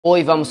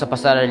Hoy vamos a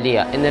pasar el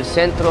día en el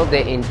centro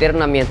de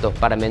internamiento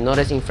para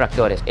menores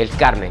infractores, el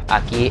Carmen,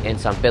 aquí en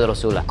San Pedro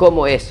Sula.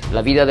 ¿Cómo es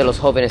la vida de los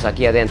jóvenes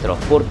aquí adentro?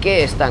 ¿Por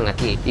qué están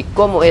aquí? ¿Y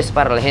cómo es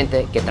para la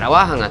gente que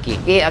trabajan aquí?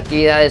 ¿Qué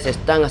actividades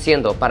están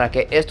haciendo para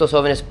que estos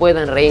jóvenes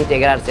puedan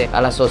reintegrarse a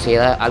la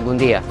sociedad algún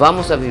día?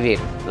 Vamos a vivir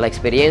la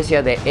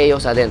experiencia de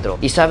ellos adentro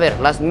y saber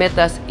las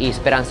metas y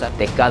esperanza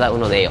de cada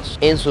uno de ellos.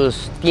 En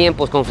sus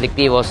tiempos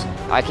conflictivos,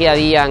 aquí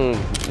habían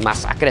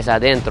masacres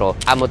adentro,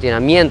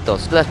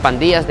 amotinamientos. Las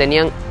pandillas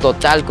tenían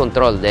total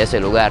control de ese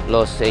lugar.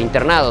 Los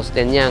internados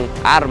tenían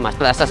armas,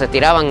 hasta se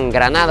tiraban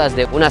granadas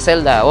de una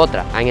celda a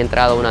otra. Han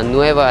entrado una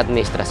nueva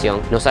administración,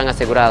 nos han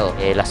asegurado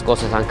que las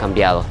cosas han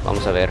cambiado.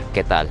 Vamos a ver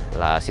qué tal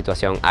la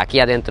situación aquí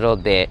adentro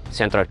de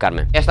Centro del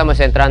Carmen. Ya estamos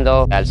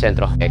entrando al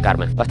centro de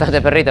Carmen.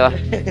 Bastante perrito, ¿va?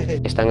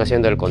 Están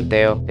haciendo el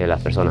conteo de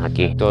las personas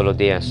aquí todos los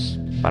días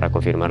para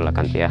confirmar la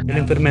cantidad. La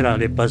enfermera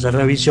le pasa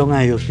revisión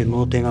a ellos que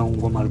no tengan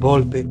un mal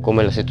golpe.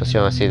 ¿Cómo es la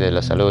situación así de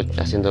la salud,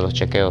 haciendo los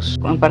chequeos?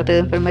 En parte de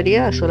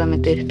enfermería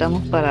solamente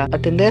estamos para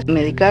atender,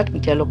 medicar,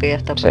 ya lo que ya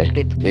está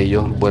prescrito.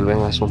 Ellos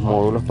vuelven a sus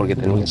módulos porque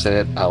tienen que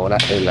hacer ahora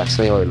el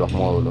aseo de los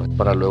módulos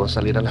para luego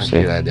salir a las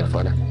actividades de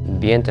afuera.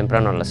 Bien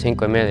temprano, a las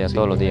 5:30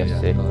 todos los días.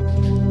 Sí.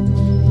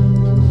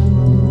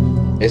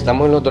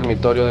 Estamos en los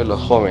dormitorios de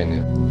los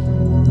jóvenes.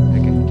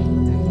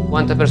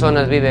 ¿Cuántas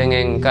personas viven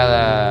en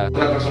cada...?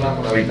 Una persona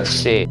por habitación.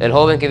 Sí, el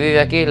joven que vive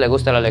aquí le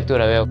gusta la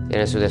lectura, veo.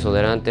 Tiene su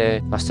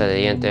desodorante, pasta de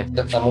dientes.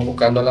 Estamos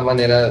buscando la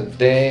manera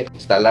de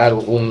instalar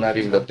una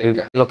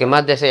biblioteca. Lo que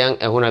más desean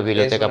es una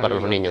biblioteca para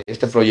los niños.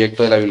 Este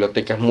proyecto de la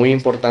biblioteca es muy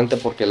importante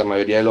porque la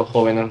mayoría de los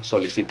jóvenes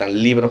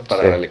solicitan libros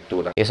para la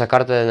lectura. Y esa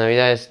carta de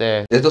Navidad es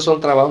de... Estos son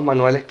trabajos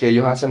manuales que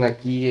ellos hacen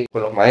aquí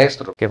con los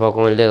maestros. ¿Qué fue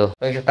con el dedo?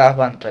 Porque estaba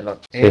jugando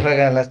pelota. Y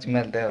juegan lastimé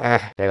el dedo.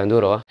 Pegan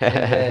duro,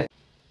 ¿eh?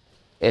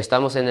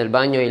 Estamos en el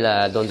baño y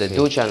donde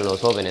duchan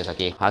los jóvenes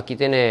aquí. Aquí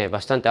tiene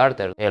bastante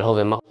arte, el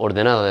joven más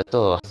ordenado de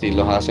todo. Sí,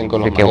 los hacen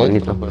con los Qué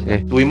maestros.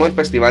 bonito. Tuvimos el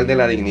Festival de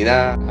la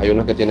Dignidad. Hay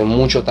unos que tienen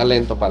mucho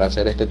talento para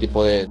hacer este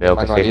tipo de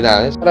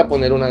manualidades, para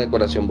poner una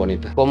decoración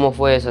bonita. ¿Cómo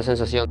fue esa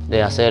sensación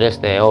de hacer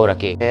esta obra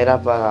aquí?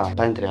 Era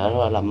para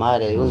entregarlo a la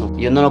madre de uno.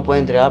 Yo no lo puedo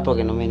entregar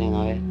porque no vienen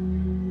a ver.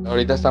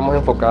 Ahorita estamos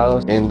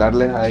enfocados en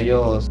darles a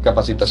ellos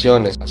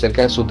capacitaciones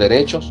acerca de sus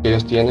derechos que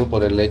ellos tienen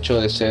por el hecho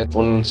de ser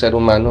un ser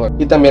humano,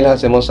 y también les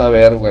hacemos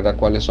saber, ¿verdad?,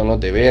 cuáles son los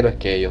deberes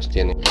que ellos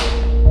tienen.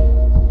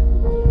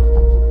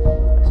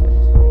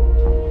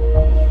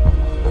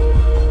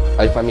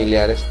 Hay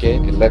familiares que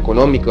en lo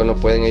económico no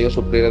pueden ellos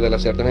suplir de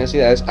las ciertas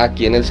necesidades.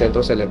 Aquí en el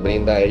centro se les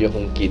brinda a ellos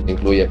un kit.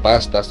 Incluye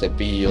pasta,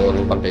 cepillos,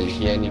 papel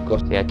higiénico.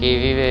 Y aquí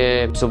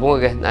vive, supongo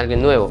que es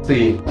alguien nuevo.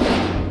 Sí.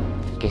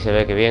 Aquí se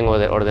ve que bien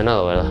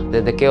ordenado, ¿verdad?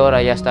 ¿Desde qué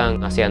hora ya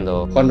están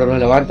haciendo? Cuando nos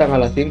levantan a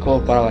las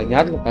 5 para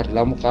bañarnos,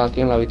 arreglamos cada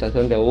quien en la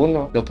habitación de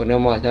uno, nos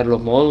ponemos a hacer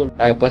los módulos,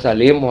 después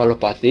salimos a los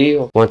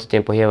pasillos. ¿Cuánto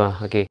tiempo lleva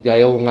aquí? Ya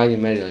llevo 1 año y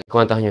medio.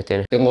 ¿Cuántos años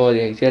tienes? Tengo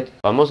 17.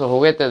 Famosos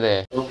juguetes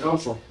de... Un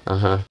campo.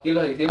 Ajá. Aquí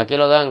Aquí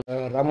lo dan.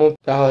 agarramos un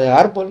tajo de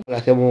árbol, le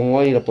hacemos un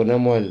hoyo y le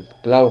ponemos el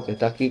clavo que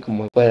está aquí,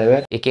 como puede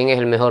ver. ¿Y quién es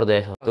el mejor de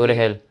eso? ¿Tú eres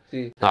el...?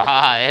 Sí.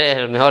 Ah, eres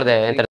el mejor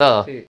de entre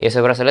todos. Sí. ¿Y ese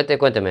brazalete?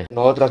 Cuénteme.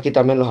 Nosotros aquí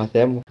también los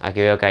hacemos.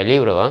 Aquí veo que hay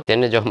libros, ¿ah?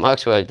 Tiene John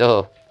Maxwell y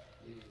todo.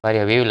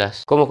 Varias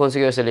Biblias. ¿Cómo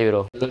consiguió ese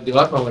libro? Los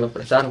dibujos me los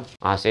prestaron.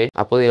 Ah, ¿sí?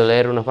 ¿Ha podido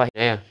leer unas páginas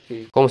ya?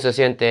 Sí. ¿Cómo se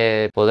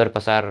siente poder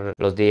pasar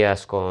los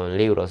días con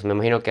libros? Me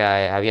imagino que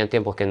habían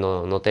tiempos que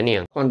no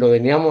tenían. Cuando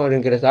veníamos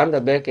ingresando, a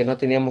ver que no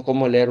teníamos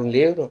cómo leer un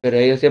libro, pero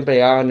ellos siempre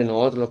llegaban de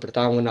nosotros, nos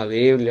prestaban una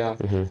Biblia,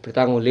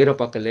 prestaban un libro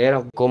para que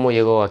leéramos. ¿Cómo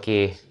llegó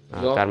aquí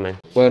a Yo, Carmen?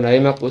 Bueno,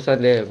 ahí me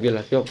acusan de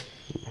violación.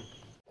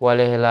 ¿Cuál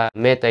es la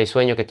meta y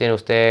sueño que tiene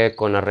usted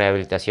con la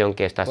rehabilitación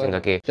que está haciendo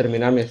aquí?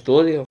 Terminar mi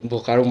estudio,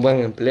 buscar un buen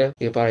empleo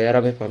y para ayudar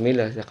a mi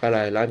familia, sacar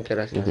adelante,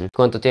 gracias.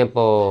 ¿Cuánto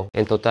tiempo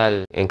en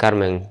total en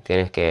Carmen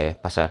tienes que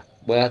pasar?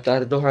 Voy a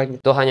estar 2 años.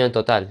 2 años en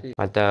total. Sí.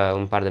 Falta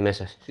un par de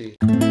meses. Sí.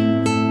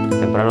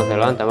 Temprano se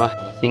levanta más.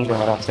 5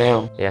 horas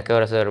feo. ¿Y a qué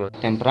hora se duerme?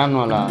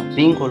 Temprano a las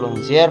 5 los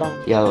encierran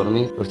y a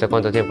dormir. ¿Usted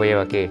cuánto tiempo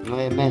lleva aquí?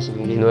 9 meses,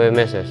 mi vida. 9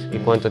 meses. ¿Y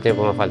cuánto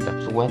tiempo más falta?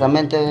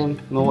 Supuestamente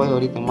me voy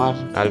ahorita en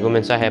marzo. ¿Algún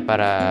mensaje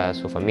para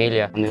su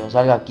familia? Cuando yo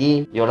salga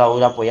aquí, yo la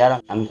voy a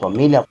apoyar a mi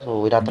familia, pues,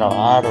 voy a ir a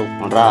trabajar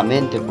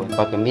honradamente, pues,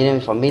 para que mire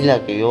mi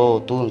familia que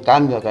yo tuve un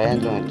cambio acá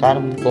adentro en el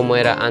Carmen. ¿Cómo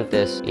era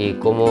antes y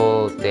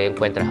cómo te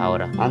encuentras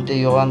ahora? Antes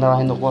yo andaba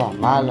haciendo cosas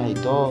malas y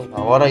todo.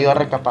 Ahora yo he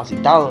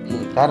recapacitado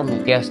en el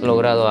Carmen. ¿Qué has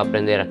logrado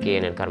aprender aquí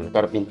en el Carmen?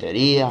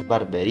 Carpintería,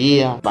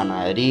 barbería,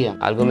 panadería.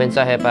 ¿Algún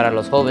mensaje para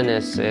los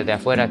jóvenes de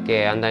afuera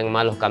que andan en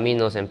malos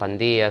caminos, en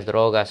pandillas,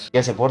 drogas?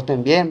 Que se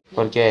porten bien,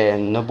 porque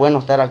no es bueno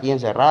estar aquí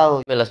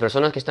encerrados. Las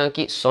personas que están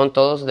aquí son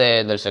todos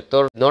del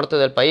sector norte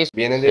del país.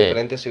 Vienen de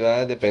diferentes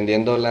ciudades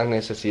dependiendo la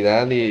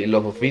necesidad y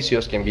los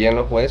oficios que envían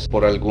los jueces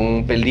por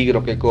algún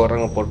peligro que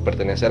corran o por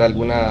pertenecer a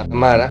alguna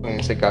mara.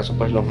 En ese caso,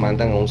 pues los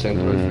mandan a un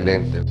centro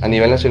diferente. A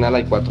nivel nacional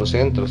hay 4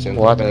 centros: el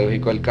Centro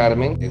Pedagógico del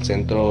Carmen, el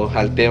Centro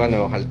Jalteva,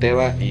 Nuevo Jalteva,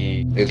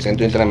 y el Centro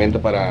de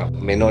Entrenamiento para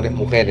menores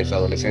mujeres,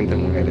 adolescentes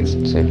mujeres.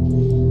 Sí.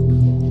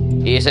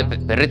 ¿Y ese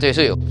perrito es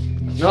suyo?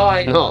 No,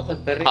 hay No. dos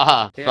perritos.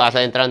 Ah, Sí, vas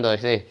entrando,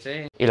 sí.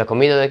 sí. ¿Y la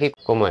comida de aquí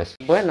cómo es?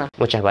 Buena.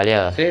 Muchas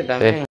variadas. Sí,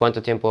 también.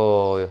 ¿Cuánto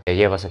tiempo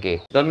llevas aquí?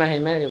 2 meses y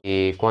medio.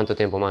 ¿Y cuánto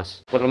tiempo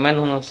más? Por lo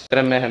menos unos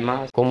 3 meses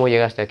más. ¿Cómo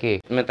llegaste aquí?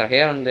 Me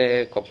trajeron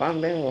de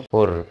Copán, vengo.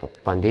 ¿Por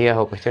pandillas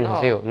o cuestiones No.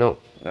 así? No.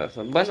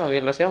 Bueno,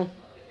 violación.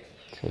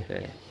 Sí. Sí.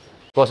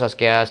 Cosas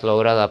que has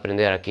logrado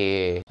aprender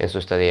aquí en su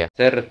estadía.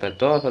 Ser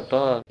respetuoso,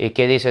 todo. ¿Y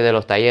qué dice de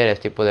los talleres,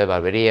 tipo de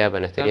barbería,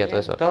 banistería, todo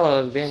eso?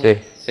 Todo bien. Sí.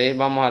 Sí,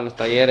 vamos a los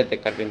talleres de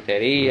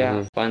carpintería,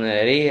 Ujú.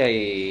 panadería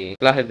y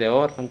clases de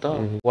orden, todo.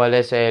 ¿Cuál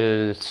es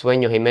el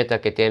sueño y meta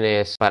que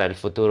tienes para el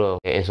futuro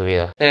en su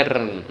vida? Ser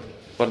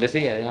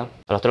policía, digamos.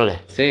 ¿A los troles?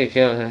 Sí,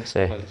 quiero ser Sí.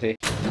 policía.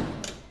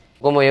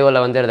 ¿Cómo llegó la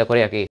bandera de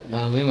Corea aquí?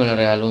 A mí me lo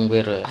regaló un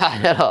birro.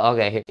 Ok.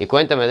 Y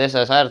cuéntame de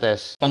esas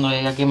artes. Cuando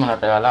llegué aquí me lo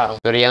regalaron.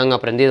 Pero ya han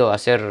aprendido a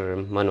hacer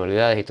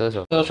manualidades y todo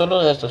eso. Pero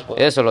solo de estos,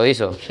 pues. Eso lo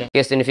hizo. Sí.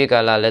 ¿Qué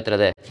significa la letra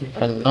D?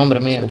 El nombre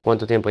mío.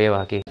 ¿Cuánto tiempo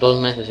llevas aquí? 2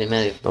 meses y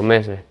medio. 2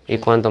 meses. ¿Y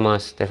cuánto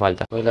más te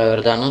falta? Pues la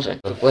verdad no sé.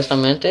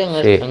 Supuestamente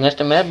Sí. en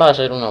este mes va a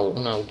ser una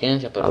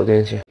audiencia, pero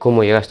Audiencia.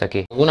 ¿Cómo llegaste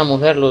aquí? una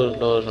mujer los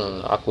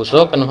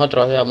acusó que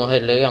nosotros le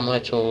habíamos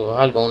hecho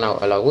algo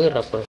a la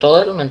guirra, pues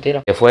todo eso es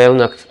mentira. ¿Que fue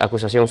una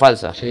acusación falsa?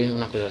 Sí,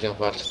 una acusación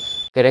falsa.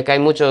 ¿Crees que hay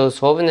muchos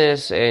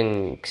jóvenes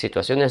en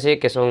situaciones así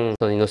que son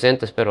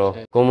inocentes, pero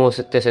cómo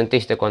te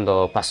sentiste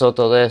cuando pasó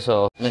todo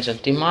eso? Me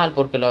sentí mal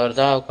porque la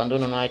verdad cuando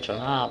uno no ha hecho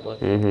nada, pues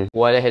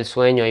 ¿Cuál es el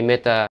sueño y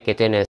meta que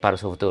tienes para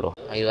su futuro?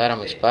 ayudar a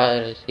mis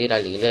padres, ir a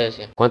la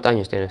iglesia. ¿Cuántos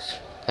años tienes?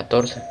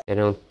 14.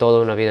 Tienen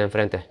toda una vida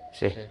enfrente,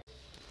 sí.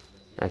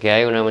 Aquí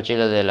hay una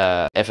mochila de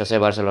la FC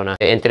Barcelona.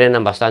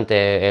 Entrenan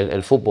bastante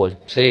el fútbol.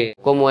 Sí,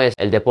 ¿Cómo es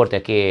el deporte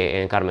aquí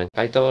en Carmen?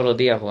 ahí todos los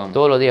días jugamos.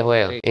 Todos los días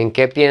juegan. Sí. ¿En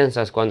qué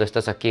piensas cuando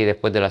estás aquí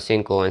después de las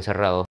 5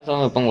 encerrado?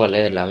 Solo me pongo a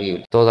leer la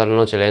Biblia. Toda la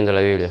noche leyendo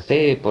la Biblia.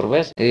 Sí, por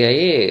veces. Y de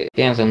ahí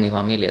pienso en mi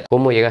familia.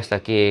 ¿Cómo llegaste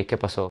aquí? ¿Qué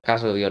pasó?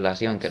 Caso de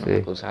violación que nos Sí.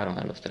 acusaron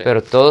a los tres.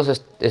 Pero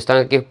todos están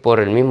aquí por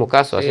el mismo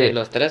caso, sí, así.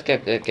 los tres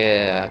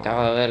que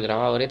acabo de haber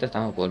grabado ahorita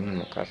estamos por el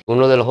mismo caso.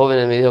 Uno de los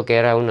jóvenes me dijo que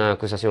era una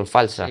acusación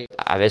falsa. Sí.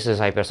 A veces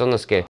hay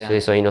personas que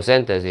son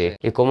inocentes.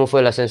 ¿Y cómo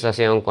fue la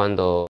sensación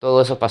cuando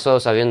todo eso pasó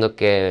sabiendo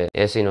que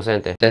es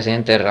inocente? Se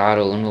siente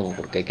raro uno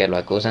porque que lo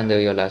acusan de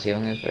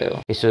violación es feo.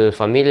 ¿Y su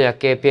familia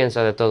qué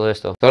piensa de todo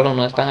esto? Solo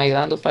nos están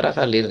ayudando para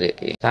salir de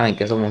aquí. Saben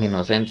que somos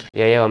inocentes.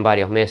 Ya llevan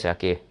varios meses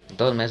aquí.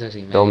 2 meses y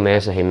medio. 2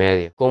 meses y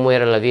medio. ¿Cómo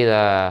era la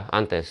vida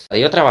antes?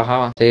 Yo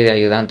trabajaba, sí, de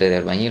ayudante de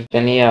albañil.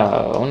 Tenía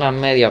una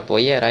media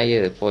pollera ahí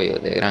de pollo,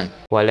 de granja.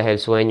 ¿Cuál es el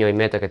sueño y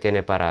meta que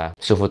tiene para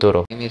su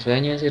futuro? Y mi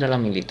sueño es ir a la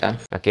militar.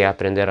 Aquí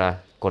aprender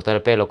a cortar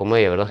el pelo como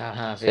ella, ¿verdad?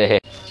 Ajá, sí. Sí.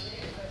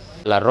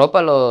 ¿La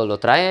ropa lo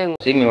traen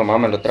Sí, mi mamá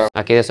me lo trajo.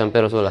 aquí de San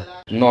Pedro Sula?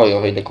 No, yo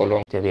soy de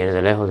Colón. Te viene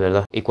de lejos,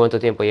 ¿verdad? ¿Y cuánto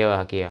tiempo llevas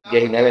aquí?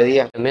 19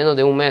 días. Menos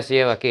de un mes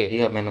lleva aquí.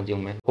 Sí, al menos de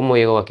un mes. ¿Cómo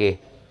llegó aquí?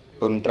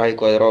 Por un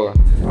tráfico de droga.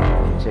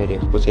 ¿En serio?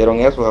 Pusieron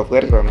eso a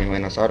fuerza, me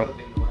amenazaron.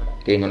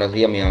 Que no lo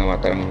hacía, me iban a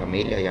matar a mi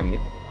familia y a mí.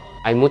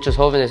 Hay muchos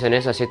jóvenes en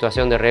esa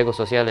situación de riesgo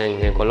social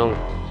en Colón.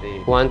 Sí.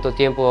 ¿Cuánto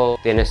tiempo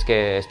tienes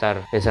que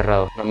estar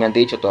encerrado? No me han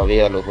dicho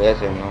todavía los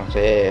jueces, no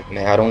sé. Me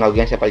dejaron una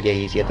audiencia para el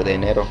 17 de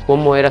enero.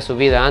 ¿Cómo era su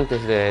vida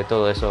antes de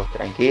todo eso?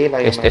 Tranquila.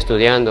 yo me-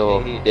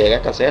 Estudiando. Sí, llegué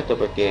hasta sexto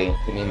porque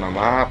mi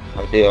mamá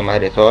ha sido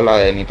madre sola,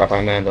 mi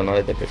papá me abandonó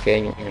desde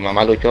pequeño. Mi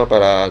mamá luchó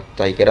para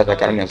siquiera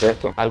sacarme a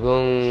sexto.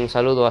 ¿Algún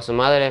saludo a su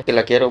madre? Que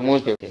la quiero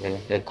mucho, que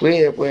se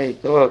cuide pues y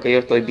todo, que yo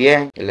estoy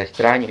bien, que la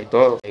extraño y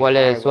todo. ¿Cuál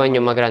es el sueño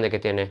más grande que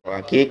tiene?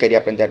 Aquí quería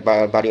aprender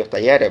varios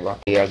talleres, ¿va?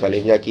 Y al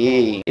salir de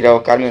aquí, ir a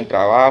buscarme un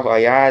trabajo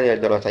allá, de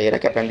los talleres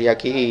que aprendí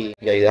aquí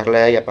y ayudarle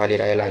a ella para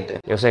salir adelante.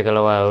 Yo sé que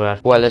lo va a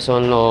lograr. ¿Cuáles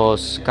son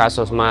los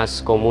casos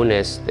más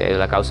comunes de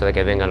la causa de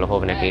que vengan los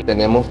jóvenes aquí?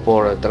 Tenemos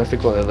por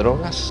tráfico de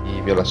drogas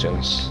y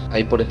violaciones.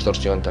 Hay por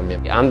extorsión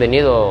también. Han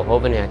venido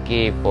jóvenes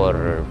aquí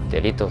por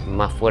delitos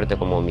más fuertes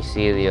como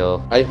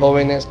homicidio. Hay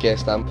jóvenes que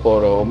están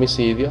por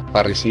homicidio,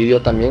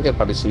 parricidio también, que el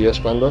parricidio es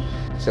cuando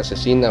se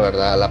asesina,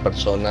 ¿verdad?, a la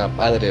persona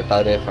padre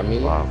de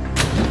familia.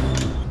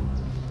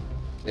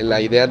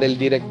 La idea del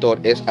director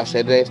es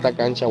hacer de esta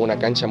cancha una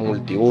cancha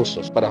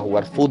multiusos para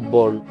jugar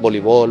fútbol,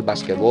 voleibol,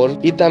 básquetbol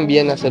y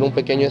también hacer un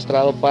pequeño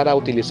estrado para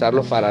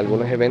utilizarlo para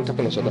algunos eventos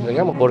que nosotros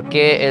tengamos. ¿Por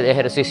qué el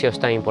ejercicio es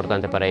tan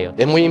importante para ellos?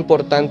 Es muy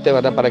importante,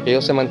 ¿verdad?, para que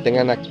ellos se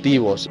mantengan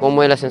activos.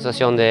 ¿Cómo es la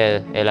sensación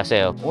del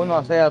aseo? Uno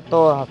asea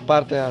todas las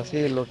partes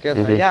así, lo que es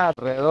allá,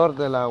 alrededor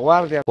de la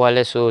guardia, ¿Cuál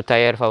es su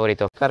taller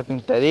favorito?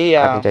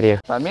 carpintería, Carpintería.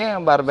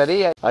 también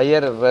barbería.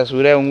 Ayer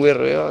resuré un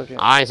güirro yo.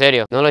 Ah, ¿en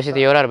serio? No lo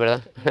hiciste llorar,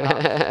 ¿verdad?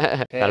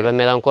 Tal vez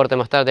me da un corte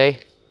más tarde ahí.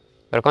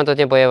 ¿Pero cuánto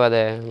tiempo lleva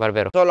de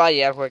barbero? Solo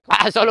ayer fue.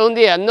 ¡Ah, solo un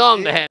día! ¡No,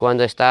 hombre!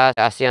 Cuando estás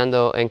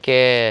haciendo, ¿en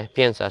qué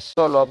piensas?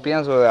 Solo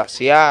pienso de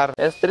asear.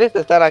 Es triste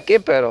estar aquí,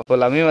 pero por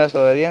la misma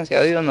desobediencia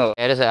a Dios no.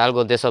 Eres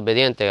algo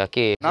desobediente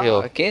aquí. No, Digo,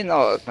 aquí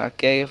no,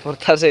 aquí hay que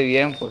portarse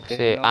bien porque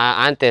sí. no.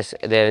 Antes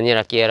de venir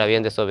aquí era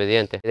bien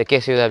desobediente. ¿De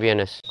qué ciudad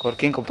vienes?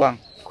 Corquín Copán.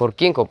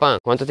 Corquín, Copán.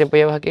 ¿Cuánto tiempo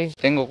llevas aquí?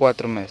 Tengo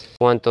 4 meses.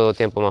 ¿Cuánto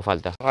tiempo más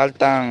falta?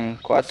 Faltan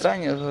 4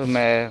 años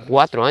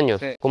 4 años.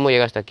 Sí. ¿Cómo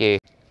llegaste aquí?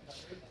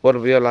 por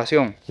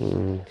violación.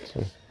 Sí.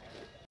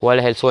 ¿Cuál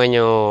es el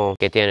sueño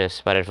que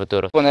tienes para el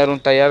futuro? Poner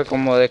un taller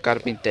como de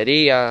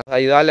carpintería,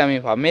 ayudarle a mi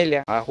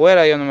familia.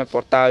 Afuera yo no me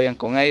portaba bien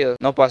con ellos,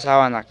 no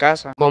pasaban a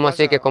casa. ¿Cómo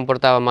así que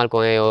comportaba mal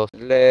con ellos?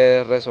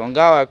 Les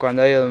rezongaba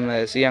cuando ellos me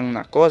decían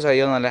una cosa y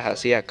yo no les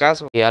hacía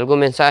caso. ¿Y algún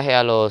mensaje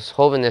a los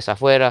jóvenes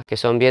afuera que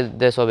son bien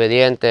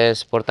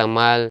desobedientes, portan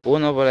mal?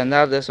 Uno por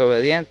andar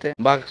desobediente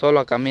va solo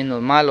a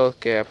caminos malos,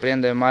 que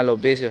aprende malos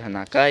vicios en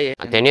la calle.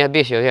 ¿Tenías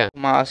vicios ya?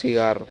 Toma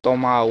cigarro,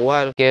 toma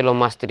agua. ¿Qué es lo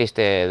más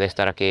triste de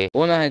estar aquí?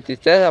 Uno se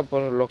entristece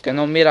por lo que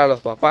no mira a los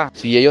papás.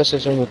 Si ellos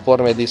esos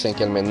informes dicen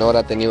que el menor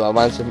ha tenido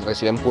avances,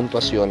 reciben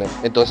puntuaciones,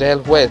 entonces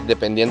el juez,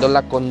 dependiendo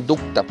la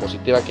conducta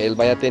positiva que él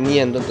vaya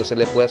teniendo, entonces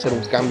le puede hacer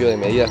un cambio de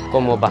medidas.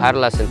 ¿Cómo bajar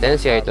la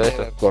sentencia y todo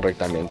eso?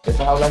 Correctamente.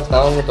 Estas aulas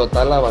estaban en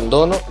total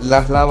abandono,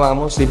 las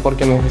lavamos sí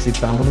porque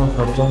necesitamos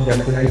nosotros ya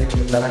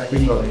dar aquí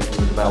lo de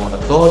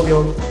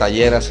laboratorio,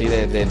 taller así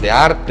de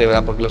arte,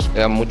 ¿verdad? Porque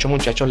a muchos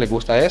muchachos les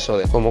gusta eso.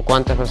 ¿Cómo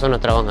cuántas personas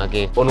trabajan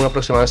aquí? Por un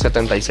aproximado de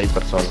 76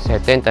 personas.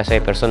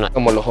 76 personas.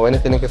 Como los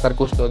jóvenes tienen que estar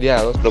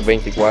custodiados los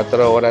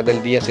 24 horas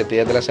del día, 7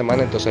 días de la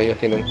semana, entonces ellos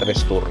tienen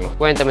 3 turnos.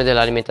 Cuéntame de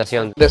la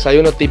alimentación.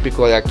 Desayuno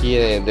típico de aquí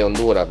de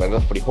Honduras, ¿verdad?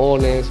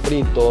 Frijoles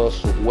fritos,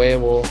 sus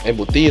huevos,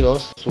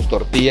 embutidos, sus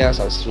tortillas,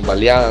 a veces sus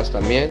baleadas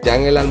también. Ya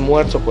en el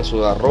almuerzo, pues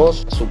su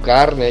arroz, su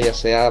carne, ya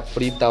sea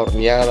frita,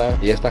 horneada,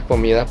 y estas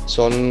comidas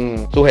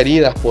son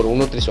sugeridas por un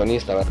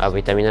nutricionista, ¿verdad? A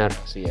vitaminar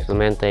su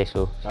mente y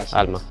su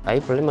alma.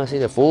 ¿Hay problemas así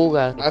de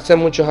fugas? Hace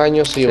muchos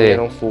años sí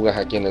hubieron fugas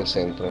aquí en el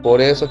centro.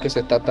 Por eso es que se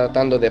está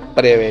tratando de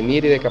prevenir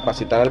y de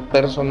capacitar al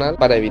personal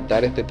para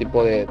evitar este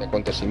tipo de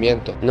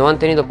acontecimientos. ¿No han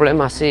tenido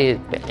problemas así,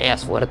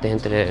 peleas fuertes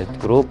entre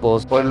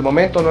grupos? Por el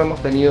momento no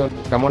hemos tenido,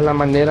 buscamos la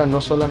manera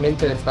no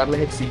solamente de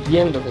estarles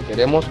exigiendo que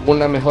queremos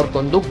una mejor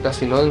conducta,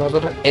 sino de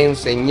nosotros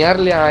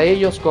enseñarle a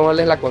ellos cuál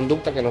es la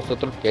conducta que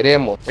nosotros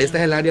queremos. Este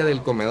es el área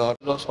del comedor.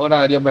 Los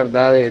horarios,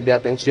 ¿verdad?, de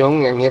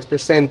atención en este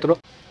centro.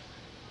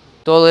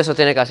 Todo eso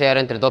tiene que hacer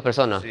entre 2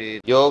 personas. Sí,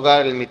 yo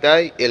agarro el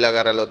mitad y él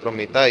agarra la otra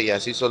mitad y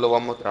así solo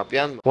vamos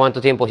trapeando.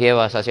 ¿Cuánto tiempo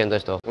llevas haciendo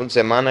esto? Una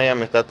semana ya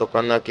me está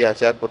tocando aquí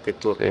hacer porque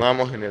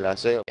turnamos en el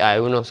aseo. Hay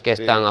unos que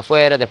están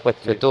afuera, después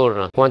se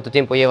turnan. ¿Cuánto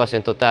tiempo llevas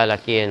en total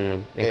aquí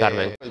en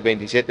Carmen? El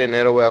 27 de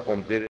enero voy a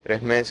cumplir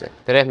 3 meses.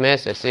 3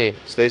 meses, sí.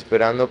 Estoy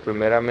esperando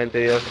primeramente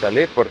Dios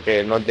salir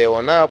porque no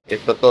debo nada.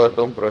 Todo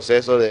esto es un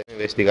proceso de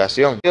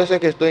investigación. Yo sé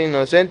que estoy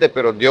inocente,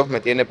 pero Dios me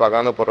tiene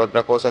pagando por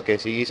otra cosa que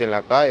sí hice en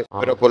la calle.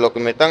 Pero por lo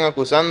que me están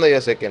acusando, ya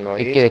sé que no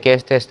 ¿Y hice. de qué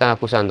te están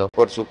acusando?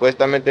 Por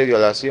supuestamente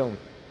violación.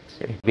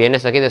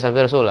 ¿Vienes aquí de San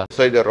Pedro Sula?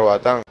 Soy de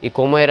Robatán. ¿Y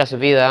cómo era su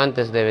vida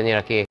antes de venir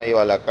aquí?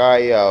 Iba a la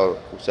calle a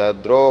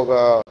usar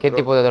droga. ¿Qué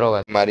tipo de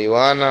drogas?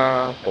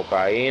 Marihuana,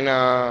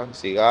 cocaína,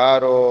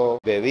 cigarro,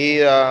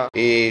 bebida.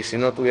 Y si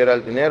no tuviera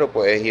el dinero,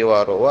 pues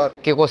iba a robar.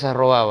 ¿Qué cosas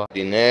robaba?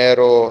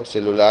 Dinero,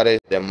 celulares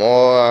de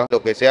moda,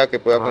 lo que sea que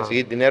pueda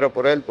conseguir dinero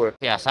por él, pues.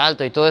 ¿Y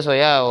asalto y todo eso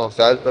ya? ¿O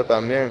Asalto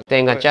también. te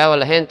enganchaba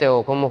la gente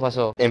o cómo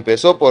pasó?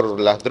 Empezó por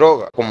las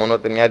drogas. Como no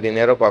tenía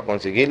dinero para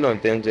conseguirlo,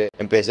 entonces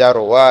empecé a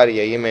robar y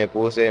ahí me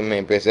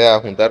empecé a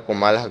juntar con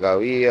malas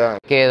gavillas.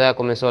 ¿Qué edad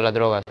comenzó las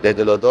drogas?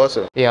 Desde los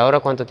 12. ¿Y ahora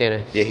cuánto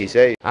tienes?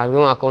 16.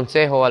 ¿Algún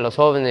consejo a los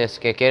jóvenes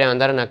que quieren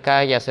andar en la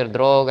calle, hacer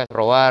drogas,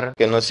 robar?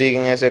 Que no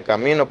siguen ese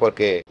camino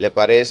porque le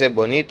parece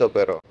bonito,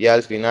 pero ya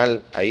al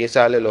final ahí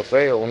sale lo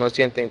feo. Uno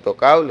siente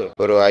intocable,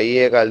 pero ahí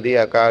llega el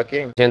día cada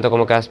quien. Siento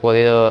como que has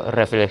podido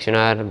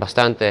reflexionar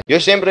bastante.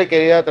 Yo siempre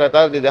quería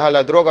tratar de dejar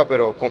la droga,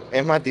 pero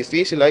es más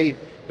difícil ahí.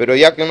 Pero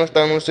ya que uno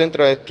está en un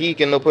centro aquí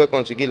que no puede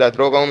conseguir la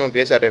droga, uno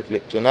empieza a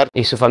reflexionar.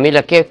 ¿Y su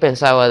familia qué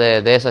pensaba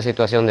de esa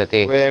situación de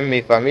ti? Pues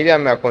mi familia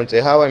me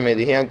aconsejaba y me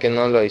decían que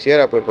no lo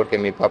hiciera, pues porque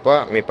mi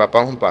papá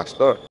es un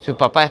pastor. ¿Su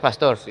papá es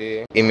pastor? Sí.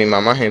 Y mi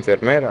mamá es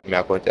enfermera. Me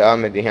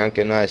aconsejaban, me decían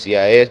que no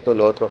hacía esto,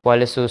 lo otro.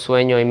 ¿Cuál es su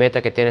sueño y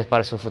meta que tienes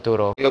para su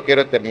futuro? Yo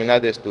quiero terminar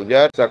de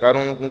estudiar, sacar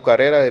una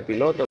carrera de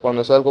piloto.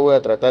 Cuando salgo voy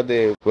a tratar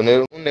de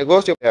poner un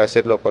negocio y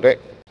hacerlo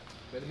correcto.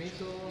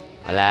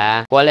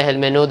 Hola. ¿Cuál es el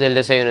menú del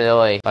desayuno de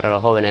hoy para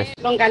los jóvenes?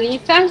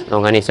 Longaniza,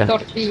 Longaniza.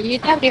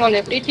 tortillitas,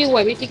 frijoles fritos y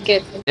huevitos y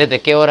queso. ¿Desde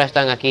qué hora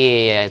están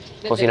aquí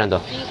cocinando?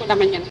 5 de la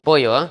mañana.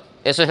 Pollo, ¿ah?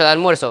 ¿Eso es el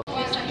almuerzo?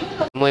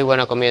 Muy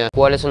buena comida.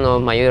 ¿Cuáles son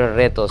los mayores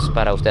retos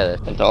para ustedes?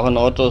 El trabajo de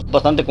nosotros es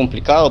bastante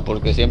complicado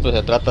porque siempre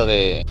se trata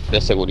de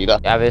seguridad.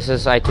 A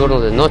veces hay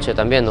turnos de noche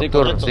también, nocturnos.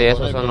 Sí, correcto, sí, esos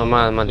correcto. son los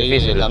más Sí,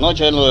 difíciles. la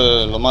noche es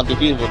lo más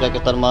difícil porque hay que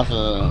estar más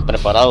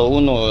preparado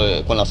uno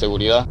con la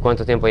seguridad.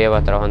 ¿Cuánto tiempo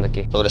llevas trabajando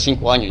aquí? Sobre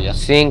 5 años ya.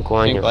 5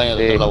 años. 5 años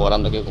sí. estoy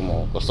laborando aquí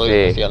como custodio Sí.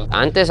 especial.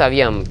 Antes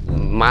habían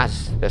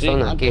más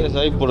personas aquí. Antes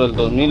ahí por el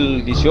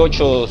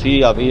 2018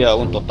 sí había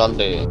un total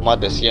de más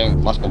de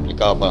 100, más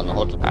complicado para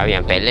nosotros.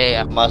 Habían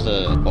peleas. Más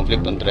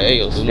conflicto entre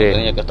ellos, uno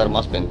tenía que estar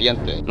más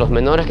pendiente. Los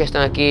menores que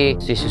están aquí,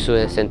 si su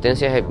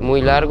sentencia es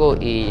muy largo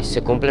y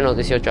se cumplen los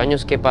 18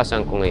 años, ¿qué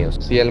pasan con ellos?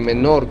 Si el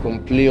menor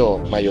cumplió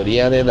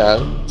mayoría de edad,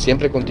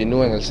 siempre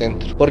continúa en el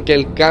centro, porque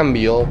el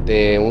cambio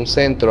de un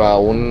centro a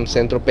un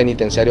centro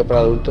penitenciario para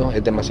adultos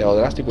es demasiado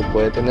drástico y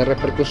puede tener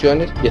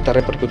repercusiones, y estas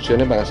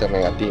repercusiones van a ser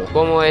negativas.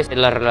 ¿Cómo es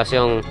la relación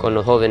relación con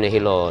los jóvenes y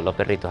los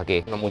perritos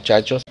aquí? Los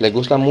muchachos les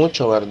gusta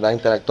mucho, ¿verdad?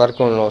 Interactuar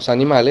con los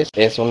animales.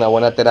 Es una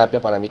buena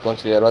terapia, para mí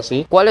considero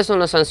así. ¿Cuáles son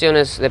las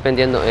sanciones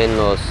dependiendo en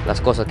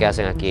las cosas que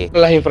hacen aquí?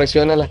 Las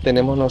infracciones las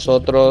tenemos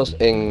nosotros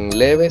en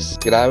leves,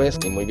 graves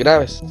y muy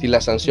graves. Si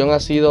la sanción ha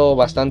sido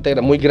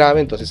muy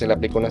grave, entonces se le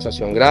aplica una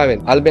sanción grave.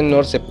 Al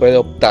menor se puede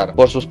optar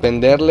por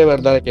suspenderle,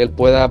 ¿verdad? Que él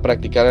pueda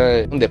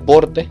practicar un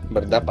deporte,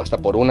 ¿verdad? Hasta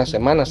por una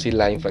semana si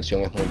la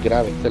infracción es muy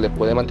grave. Se le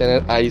puede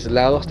mantener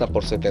aislado hasta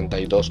por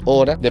 72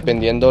 horas,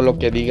 dependiendo lo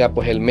que diga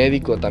pues el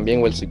médico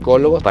también o el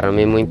psicólogo. Para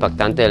mí es muy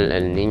impactante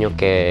el niño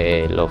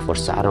que lo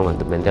forzaron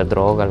a vender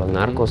droga, los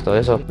narcos, todo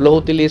eso. Los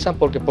utilizan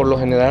porque por lo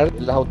general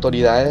las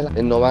autoridades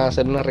no van a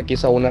hacer una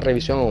requisa o una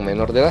revisión a un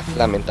menor de edad.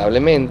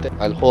 Lamentablemente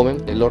al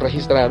joven lo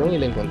registraron y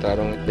le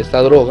encontraron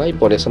esta droga y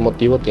por ese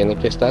motivo tiene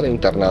que estar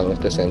internado en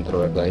este centro,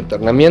 ¿verdad?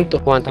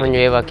 Internamiento. ¿Cuántos años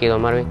lleva aquí,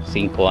 don Marvin?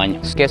 5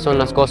 años. ¿Qué son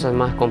las cosas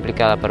más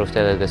complicadas para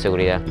ustedes de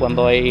seguridad?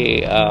 Cuando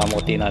hay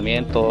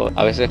amotinamiento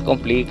a veces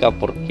complica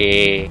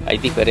porque hay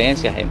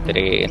diferencias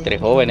entre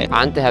jóvenes.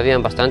 Antes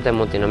habían bastantes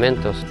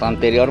amotinamientos.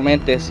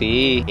 Anteriormente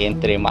sí,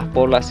 entre más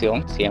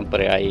población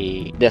siempre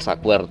hay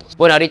desacuerdos.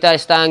 Bueno, ahorita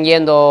están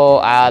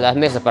yendo a las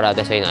mesas para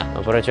desayunar.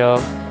 Por eso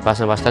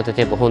pasan bastante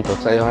tiempo juntos.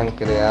 Ellos han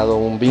creado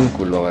un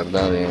vínculo,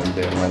 ¿verdad? De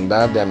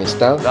hermandad, de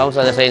amistad. Vamos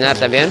a desayunar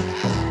también.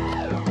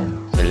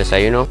 El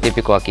desayuno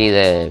típico aquí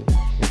de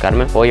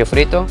Carmen: pollo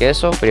frito,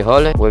 queso,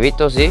 frijoles,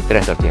 huevitos y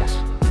 3 tortillas.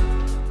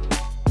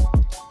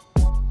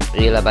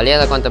 ¿Y la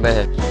baleada cuántas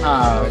veces?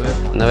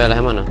 Una vez a la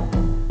semana.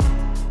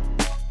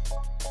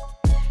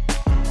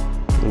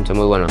 Está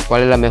muy bueno.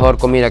 ¿Cuál es la mejor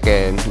comida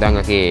que dan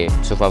aquí,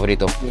 su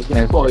favorito?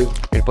 El pollo.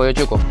 ¿El pollo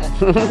chuco?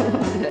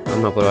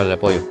 Vamos a probar el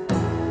pollo.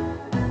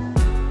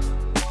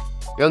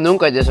 Yo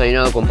nunca he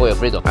desayunado con pollo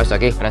frito. Hasta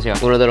aquí,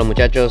 gracias. Uno de los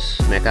muchachos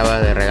me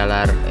acaba de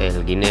regalar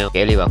el guineo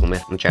que él iba a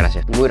comer. Muchas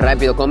gracias. Muy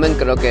rápido comen,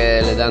 creo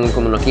que le dan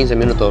como unos 15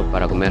 minutos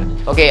para comer.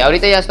 Ok,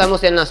 ahorita ya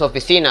estamos en las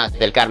oficinas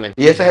del Carmen.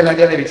 Y ese es el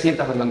área de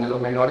visitas donde los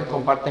menores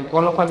comparten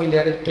con los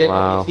familiares que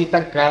los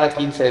visitan cada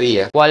 15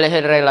 días. ¿Cuál es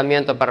el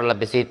reglamento para las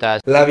visitas?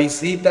 La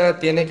visita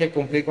tiene que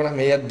cumplir con las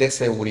medidas de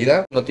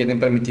seguridad. No tienen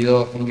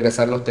permitido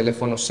ingresar los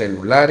teléfonos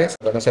celulares.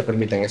 No se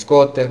permiten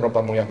escotes,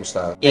 ropa muy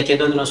ajustada. Y aquí es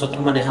donde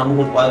nosotros manejamos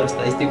un cuadro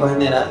estadístico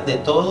general de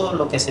todo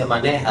lo que se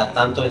maneja,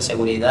 tanto en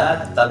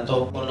seguridad,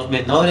 tanto con los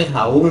menores,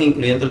 aún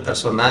incluyendo el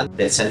personal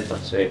del centro.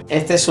 Sí.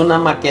 Esta es una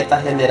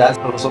maqueta general.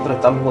 Nosotros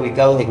estamos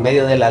ubicados en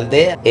medio de la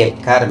aldea El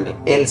Carmen.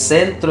 El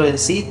centro en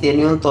sí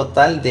tiene un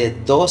total de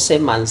 12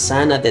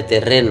 manzanas de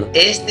terreno.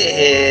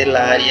 Este es el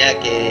área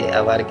que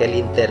abarca el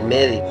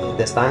intermedio,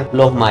 donde están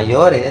los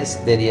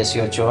mayores de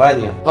 18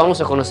 años.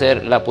 Vamos a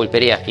conocer la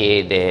pulpería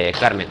aquí de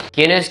Carmen.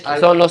 ¿Quiénes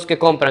son los que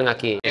compran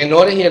aquí?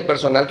 Menores y el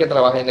personal que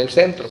trabaja en el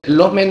centro.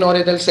 Los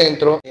menores del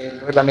centro, el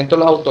reglamento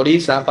los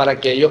autoriza para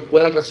que ellos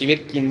puedan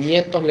recibir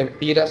 500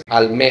 lempiras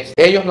al mes.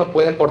 Ellos no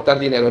pueden portar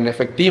dinero en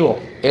efectivo.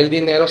 El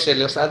dinero se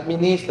les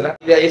administra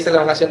y de ahí se les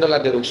van haciendo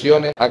las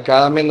deducciones a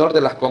cada menor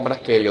de las compras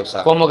que ellos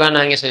hacen. ¿Cómo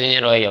ganan ese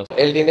dinero ellos?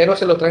 El dinero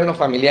se lo traen los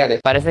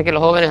familiares. Parece que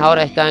los jóvenes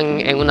ahora están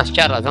en unas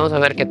charlas. Vamos a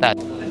ver qué tal.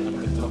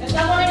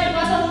 Estamos en el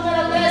paso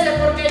número 13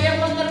 porque ya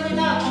hemos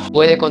terminado.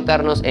 ¿Puede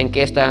contarnos en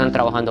qué están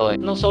trabajando hoy?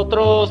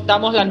 Nosotros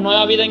damos la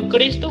nueva vida en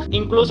Cristo.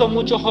 Incluso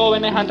muchos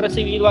jóvenes han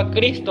recibido a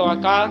Cristo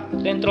acá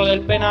dentro del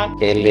penal.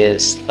 Él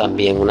es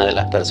también una de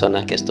las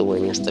personas que estuvo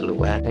en este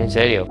lugar. ¿En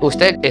serio?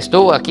 ¿Usted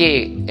estuvo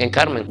aquí en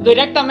Carmen?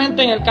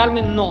 Directamente en el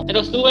Carmen no, pero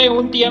estuve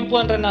un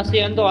tiempo en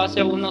Renaciendo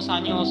hace unos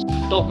años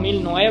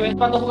 2009.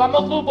 Cuando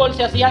jugamos fútbol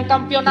se hacían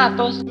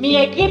campeonatos. Mi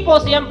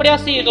equipo siempre ha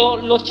sido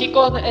los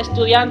chicos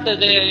estudiantes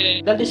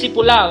del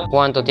discipulado.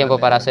 ¿Cuánto tiempo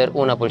para hacer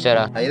una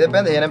pulsera? Ahí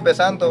depende, ya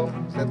empezando,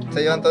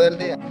 se llevan todo el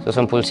día. Eso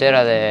son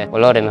pulseras de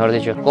colores, mejor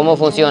dicho. ¿Cómo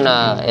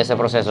funciona ese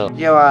proceso?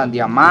 Llevan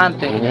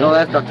diamantes y todo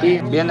esto aquí.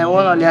 Viene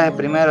uno, le hace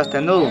primero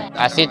este nudo.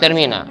 Así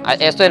termina.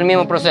 ¿Esto es el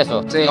mismo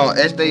proceso? Sí. No,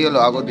 este yo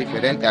lo hago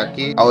diferente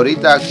aquí.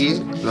 Ahorita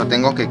aquí lo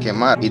tengo que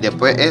quemar y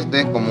después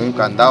este como un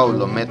candado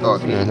lo meto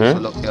aquí. Eso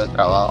es lo que yo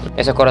trabajo.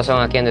 ¿Ese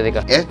corazón a quién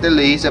dedica? Este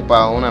le hice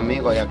para un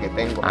amigo allá que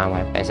tengo. Ah,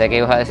 bueno, pensé que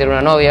ibas a decir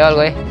una novia o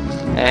algo,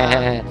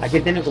 Aquí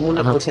tiene como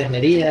una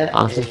pulsería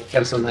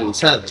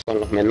personalizada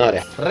con los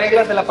menores.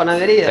 Reglas de la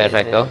panadería.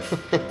 Perfecto.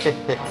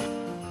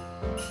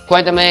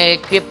 Cuéntame,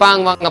 ¿qué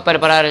pan van a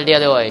preparar el día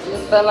de hoy?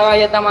 Esta es la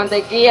galleta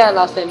mantequilla,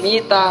 la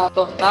semita,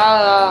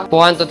 tostada.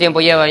 ¿Cuánto tiempo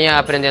llevan ya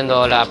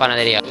aprendiendo la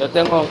panadería? Yo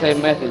tengo 6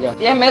 meses ya.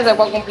 10 meses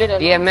para cumplir.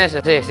 10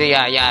 meses, sí,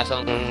 ya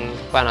son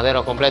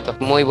panaderos completos.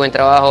 Muy buen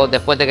trabajo.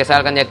 Después de que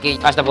salgan de aquí,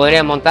 hasta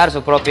podrían montar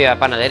su propia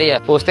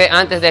panadería. ¿Usted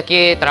antes de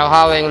aquí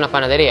trabajaba en una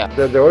panadería?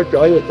 Desde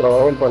 8 años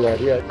trabajo en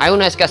panadería. ¿Hay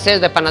una escasez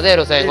de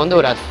panaderos en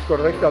Honduras?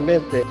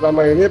 Correctamente. La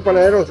mayoría de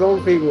panaderos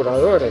son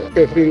figuradores,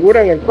 que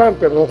figuran el pan,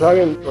 pero no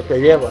saben lo que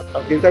lleva.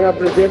 Aquí está están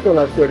aprendiendo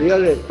las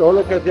teorías de todo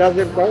lo que se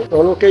hace el pan,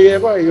 todo lo que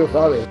lleva, ellos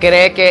saben.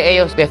 ¿Cree que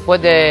ellos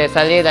después de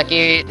salir de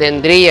aquí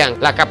tendrían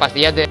la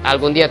capacidad de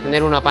algún día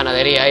tener una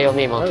panadería ellos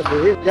mismos?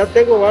 Sí, ya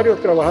tengo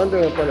varios trabajando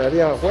en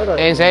panaderías afuera.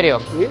 ¿En serio?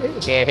 Sí.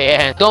 Qué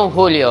bien. Don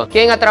Julio,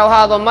 quien ha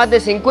trabajado más de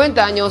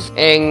 50 años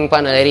en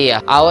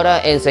panadería,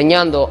 ahora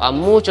enseñando a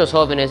muchos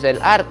jóvenes el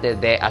arte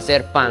de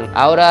hacer pan.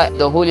 Ahora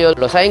don Julio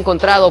los ha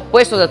encontrado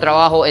puestos de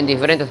trabajo en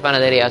diferentes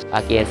panaderías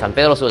aquí en San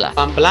Pedro Sula.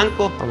 Pan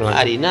blanco,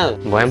 harinado.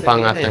 Buen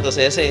pan hace.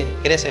 Entonces ese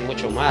crece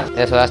mucho más.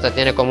 Eso hasta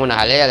tiene como una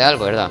jalea de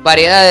algo, ¿verdad?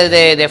 Variedades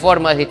de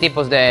formas y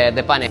tipos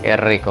de panes. Qué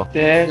rico.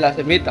 Este es la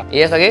semita. ¿Y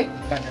esto aquí?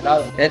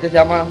 Canelado. Este se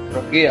llama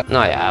rosquilla.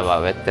 No, ya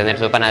va a tener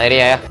su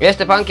panadería ya. ¿Y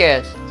este pan qué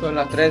es? Son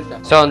las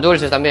trenzas. ¿Son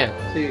dulces también?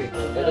 Sí.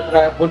 Este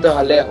trae punta de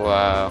jalea.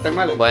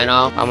 Wow.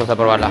 Bueno, vamos a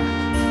probarla.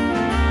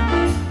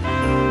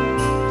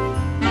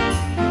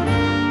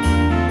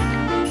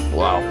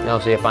 Wow.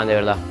 No, sí es pan de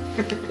verdad.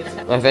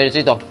 Me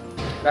felicito.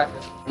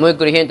 Gracias. Muy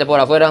crujiente por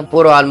afuera,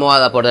 puro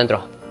almohada por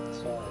dentro.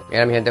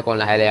 Mira mi gente con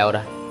la jalea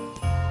ahora.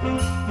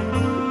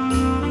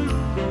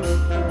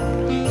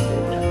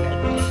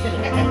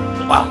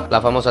 Wow,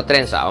 la famosa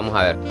trenza, vamos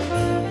a ver.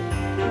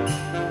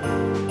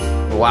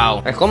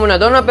 Wow, es como una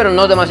dona pero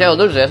no demasiado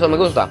dulce, eso me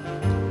gusta.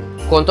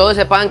 Con todo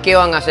ese pan, ¿qué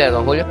van a hacer,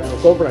 don Julio?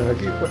 Lo compran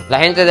aquí, pues. La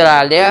gente de la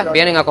aldea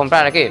vienen a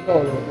comprar aquí.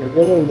 No,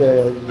 vienen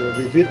de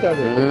visitas.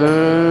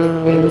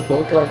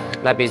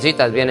 Las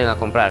visitas vienen a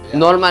comprar.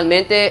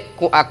 Normalmente,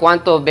 ¿a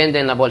cuánto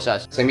venden las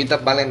bolsas?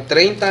 Semitas valen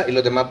 30 y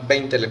los demás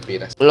 20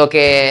 lempiras. Lo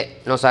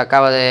que nos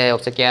acaba de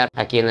obsequiar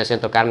aquí en el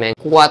Centro Carmen,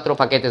 4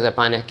 paquetes de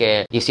panes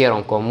que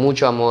hicieron con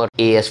mucho amor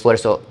y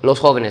esfuerzo los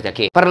jóvenes de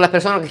aquí. Para las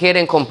personas que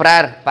quieren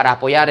comprar para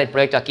apoyar el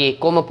proyecto aquí,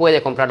 ¿cómo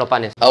puede comprar los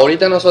panes?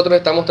 Ahorita nosotros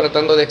estamos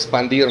tratando de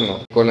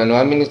expandirnos. Con la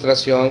nueva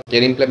administración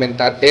quiere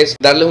implementar es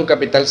darles un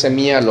capital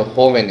semilla a los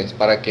jóvenes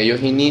para que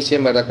ellos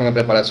inicien, ¿verdad?, con la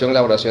preparación y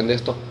elaboración de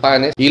estos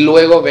panes y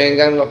luego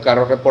vengan los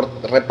carros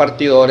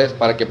repartidores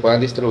para que puedan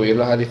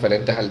distribuirlos a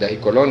diferentes aldeas y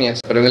colonias.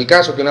 Pero en el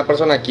caso que una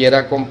persona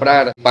quiera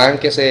comprar pan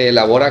que se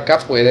elabora acá,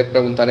 puede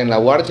preguntar en la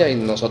guardia y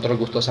nosotros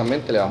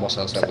gustosamente le vamos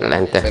a hacer.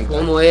 Excelente.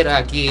 ¿Cómo era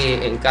aquí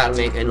en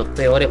Carmen en los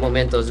peores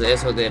momentos de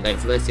eso de la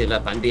influencia de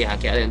la pandilla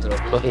aquí adentro?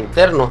 Los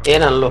internos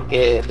eran los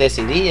que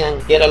decidían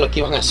qué era lo que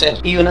iban a hacer.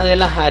 Y una de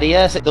las áreas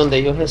donde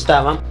ellos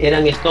estaban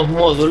eran estos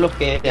módulos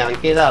que han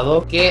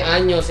quedado. ¿Qué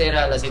años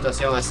era la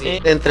situación así?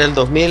 Entre el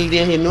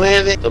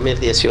 2019 y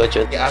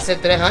 2018. Hace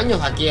 3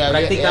 años aquí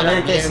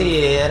prácticamente sí,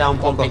 era un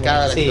poco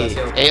complicada la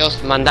situación. Ellos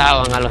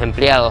mandaban a los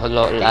empleados,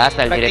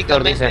 hasta el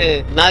director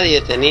dice. Nadie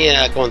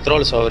tenía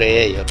control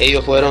sobre ellos.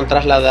 Ellos fueron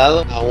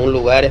trasladados a un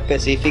lugar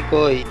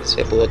específico y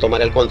se pudo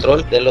tomar el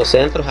control de los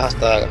centros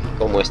hasta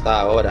como está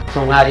ahora.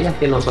 Son áreas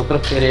que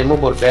nosotros queremos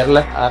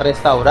volverlas a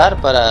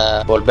restaurar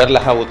para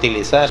volverlas a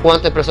utilizar.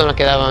 ¿Cuántas personas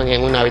quedaban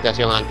en una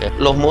habitación antes?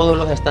 Los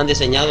módulos están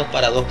diseñados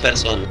para 2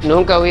 personas.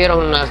 Nunca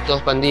hubieron las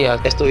 2 pandillas.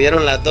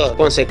 Estuvieron las 2.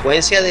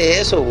 Consecuencia de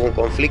eso hubo un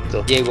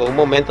conflicto. Llegó un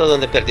momento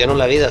donde perdieron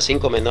la vida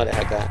 5 menores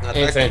acá.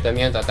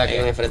 Enfrentamiento,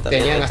 ataque.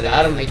 Tenían hasta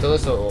armas y todo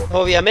eso.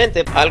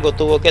 Obviamente algo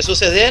tuvo que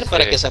suceder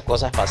para que esas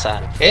cosas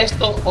pasaran.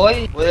 Esto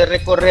hoy puede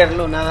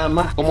recorrerlo nada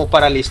más como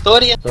para la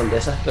historia, donde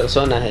esas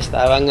personas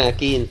estaban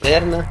aquí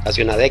internas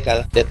hace una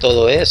década. De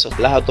todo eso,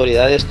 las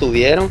autoridades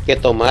tuvieron que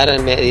tomar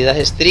medidas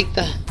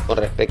estrictas con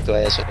respecto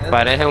a eso.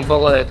 Parece un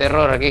poco de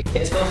terror aquí.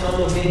 Estos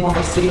son los mismos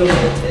estilos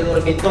de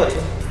dormitorio,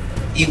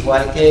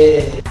 igual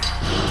que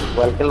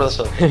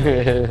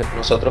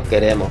nosotros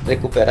queremos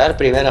recuperar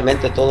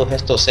primeramente todos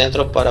estos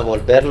centros para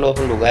volverlos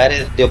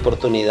lugares de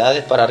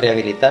oportunidades para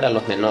rehabilitar a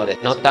los menores.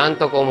 No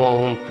tanto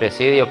como un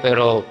presidio,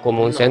 pero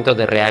como un centro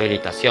de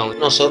rehabilitación.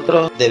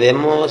 Nosotros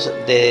debemos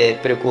de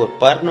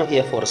preocuparnos y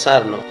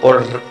esforzarnos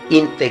por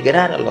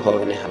integrar a los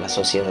jóvenes a la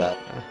sociedad.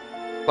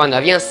 Cuando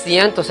habían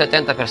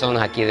 170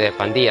 personas aquí de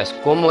pandillas,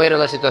 ¿cómo era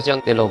la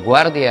situación de los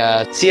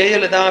guardias? Si ellos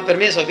les daban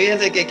permiso,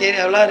 fíjense que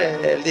quiere hablar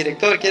el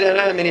director, quiere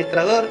hablar el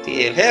administrador,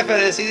 si el jefe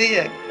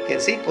decidía que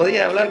sí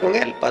podía hablar con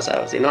él,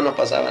 pasaba, si no, no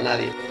pasaba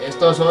nadie.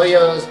 ¿Estos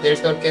hoyos,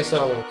 director, qué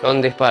son?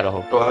 Son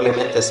disparos.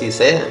 Probablemente sí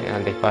sean,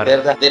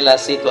 ¿verdad? De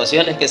las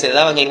situaciones que se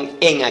daban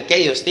en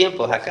aquellos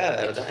tiempos acá,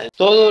 ¿verdad?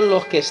 Todos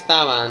los que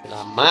estaban,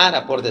 la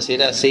mara, por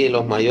decir así,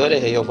 los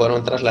mayores, ellos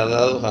fueron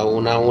trasladados a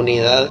una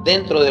unidad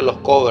dentro de los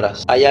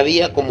cobras. Allá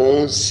había como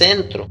un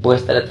centro.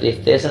 Vuestra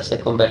tristeza se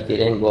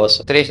convertirá en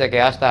gozo. Triste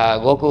que hasta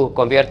Goku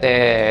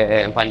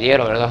convierte en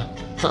pandillero, ¿verdad?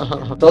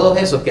 Todos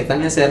esos que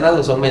están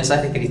encerrados son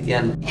mensajes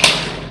cristianos.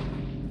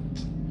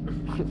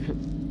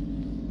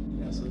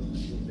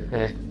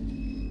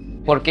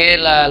 ¿Por qué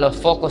los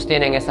focos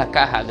tienen esa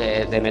caja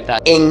de metal?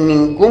 En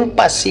ningún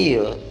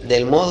pasillo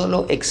del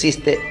módulo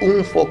existe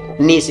un foco,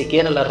 ni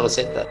siquiera la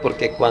roseta,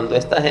 porque cuando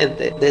esta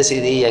gente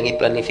decidían y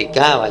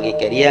planificaban y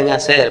querían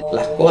hacer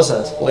las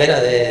cosas fuera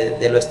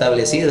de lo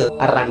establecido,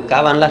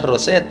 arrancaban las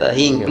rosetas,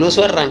 e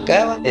incluso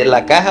arrancaban en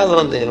la caja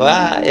donde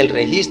va el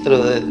registro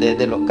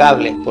de los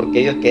cables,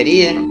 porque ellos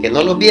querían que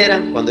no los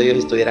vieran cuando ellos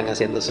estuvieran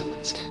haciendo sus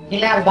cosas. Y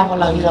le damos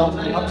la vida a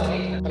otro.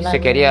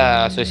 se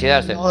quería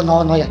suicidarse.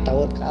 No, ya está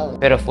ahorcado.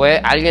 Pero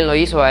 ¿alguien lo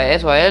hizo a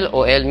él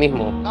o él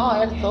mismo?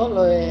 No, él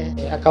solo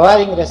acababa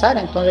de ingresar,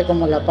 entonces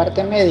como la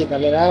parte médica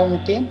le daba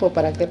un tiempo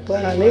para que él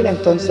pueda salir,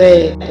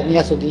 entonces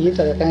tenía sus días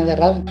de acá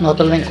encerrado,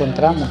 nosotros lo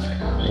encontramos.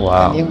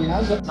 Wow.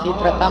 Sí,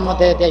 tratamos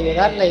de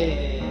ayudarle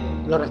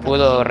y lo rescatamos.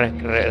 Pudo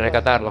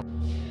rescatarlo.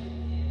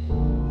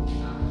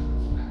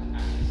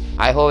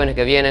 Hay jóvenes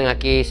que vienen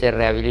aquí y se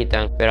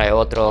rehabilitan, pero hay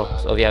otros,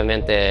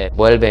 obviamente,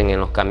 vuelven en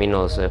los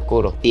caminos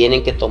oscuros.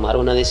 Tienen que tomar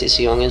una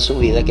decisión en su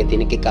vida que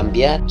tiene que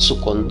cambiar su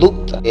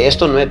conducta.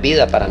 Esto no es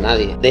vida para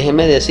nadie.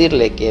 Déjeme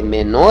decirle que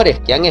menores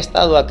que han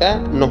estado acá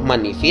nos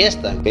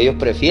manifiestan que ellos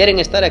prefieren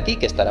estar aquí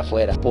que estar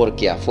afuera,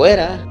 porque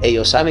afuera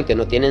ellos saben que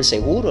no tienen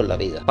seguro en la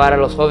vida. Para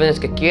los jóvenes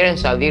que quieren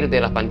salir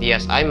de las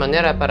pandillas, ¿hay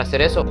manera para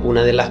hacer eso?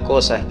 Una de las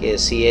cosas que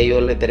si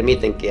ellos le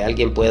permiten que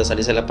alguien pueda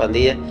salirse de la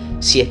pandilla,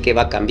 si es que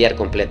va a cambiar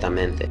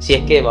completamente. Si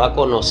es que va a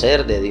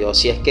conocer de Dios,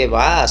 si es que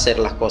va a hacer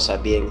las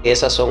cosas bien.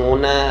 Esas son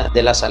una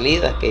de las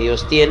salidas que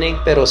ellos tienen,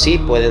 pero sí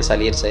pueden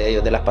salirse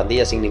ellos de las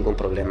pandillas sin ningún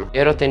problema.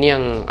 Ellos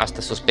tenían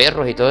hasta sus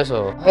perros y todo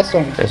eso.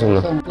 Eso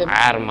no.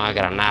 Armas,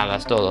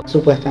 granadas, todo.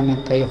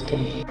 Supuestamente ellos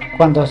tenían.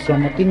 Cuando se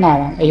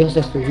amotinaban, ellos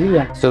se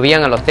subían.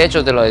 Subían a los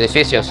techos de los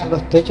edificios. A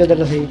los techos de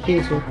los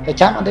edificios.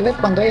 Echamos de ver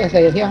cuando ellos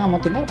se iban a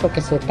amotinar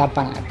porque se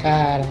tapan la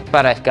cara.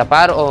 ¿Para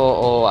escapar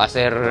o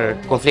hacer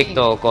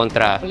conflicto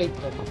contra...?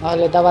 No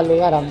les daba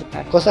lugar a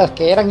cosas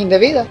que eran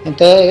indebidas,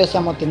 entonces ellos se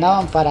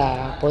amotinaban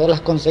para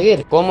poderlas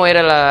conseguir. ¿Cómo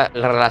era la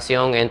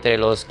relación entre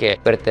los que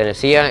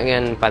pertenecían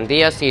en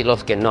pandillas y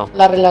los que no?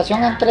 La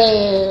relación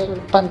entre el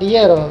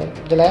pandillero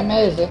de la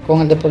MS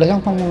con el de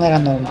población común era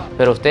normal.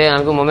 ¿Pero usted en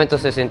algún momento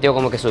se sintió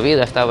como que su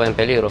vida estaba en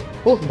peligro?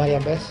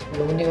 Varias veces.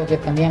 Lo único que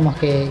teníamos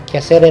que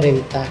hacer era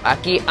evitar.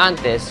 Aquí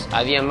antes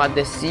había más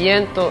de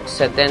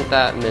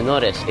 170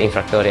 menores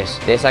infractores.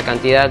 De esa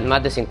cantidad,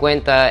 más de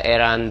 50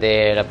 eran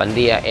de la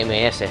pandilla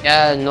MS.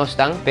 Ya no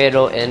están,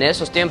 pero en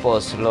esos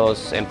tiempos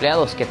los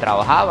empleados que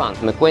trabajaban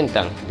me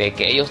cuentan de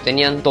que ellos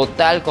tenían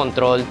total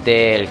control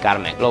del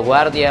Carmen. Los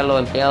guardias, los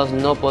empleados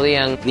no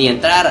podían ni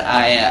entrar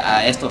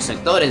a estos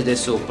sectores de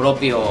su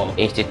propia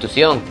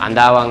institución.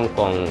 Andaban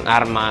con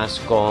armas,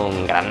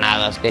 con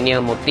granadas,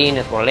 tenían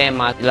motines,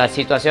 problemas. La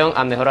situación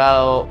ha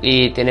mejorado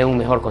y tiene un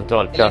mejor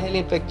control. Él es el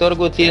inspector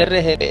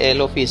Gutiérrez, el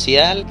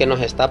oficial que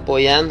nos está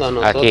apoyando a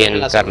nosotros aquí en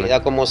la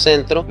seguridad como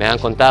centro. Me han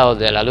contado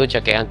de la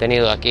lucha que han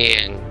tenido aquí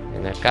en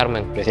el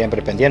Carmen. Que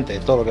siempre pendiente de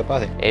todo lo que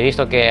pase. He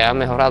visto que ha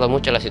mejorado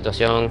mucho la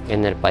situación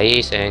en el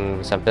país,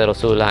 en San Pedro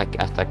Sula,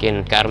 hasta aquí en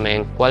el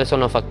Carmen. ¿Cuáles son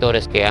los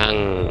factores que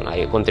han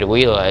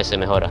contribuido a esa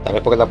mejora? Tal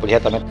vez porque la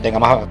policía también tenga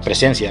más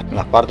presencia en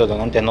las partes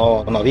donde antes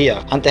no había.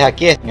 Antes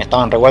aquí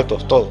estaban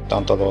revueltos todos,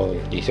 tanto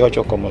los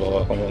 18 como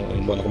los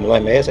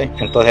MS,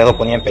 entonces eso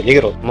ponía en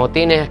peligro.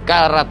 Motines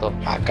cada rato.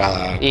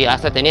 Y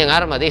hasta tenían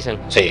armas, dicen.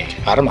 Sí,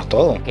 armas,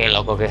 todo. Qué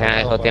loco que sean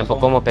esos tiempos.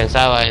 ¿Cómo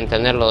pensaba en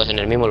tenerlos en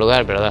el mismo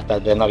lugar, verdad?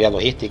 Tal vez no había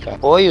logística.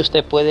 Hoy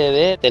usted puede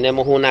ver,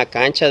 tenemos una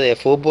cancha de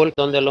fútbol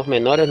donde los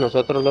menores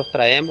nosotros los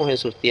traemos en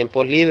sus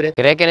tiempos libres.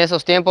 ¿Cree que en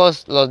esos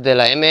tiempos los de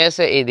la MS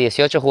y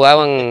 18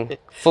 jugaban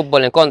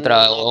fútbol en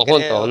contra o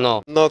juntos o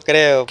no? No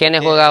creo.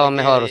 ¿Quiénes jugaban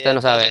mejor? Usted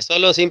no sabe.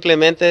 Solo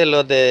simplemente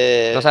los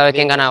de... No sabe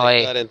quién ganaba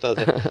ahí.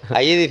 Entonces,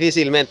 ahí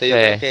difícilmente, yo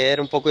creo que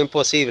era un poco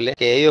imposible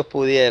que ellos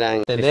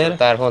pudieran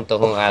disfrutar juntos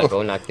con algo,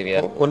 una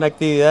actividad. Una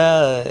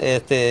actividad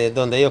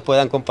donde ellos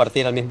puedan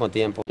compartir al mismo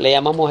tiempo. Le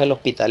llamamos el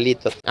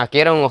hospitalito. ¿Aquí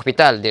era un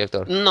hospital,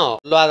 director? No,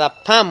 lo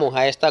adaptamos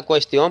a esta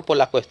cuestión por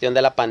la cuestión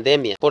de la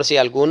pandemia. Por si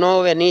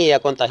alguno venía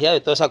contagiado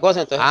y toda esa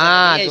cosa, entonces...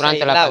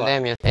 durante la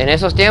pandemia. En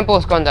esos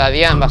tiempos, cuando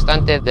habían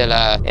bastantes de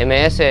la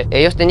MS,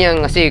 ¿ellos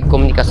tenían así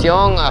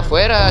comunicación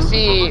afuera,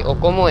 así, o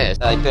cómo es?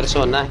 Hay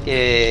personas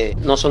que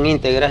no son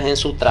íntegras en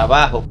su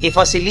trabajo y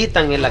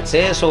facilitan el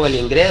acceso o el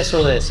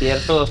ingreso de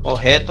ciertos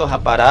objetos,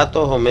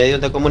 aparatos o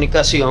medios de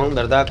comunicación,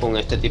 ¿verdad? Con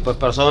este tipo de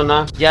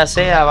personas, ya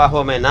sea bajo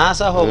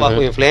amenazas o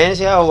bajo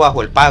influencia o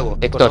bajo el pago.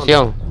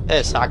 Extorsión.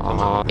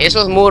 Exacto.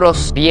 Esos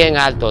muros bien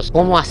altos,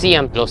 ¿cómo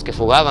hacían los que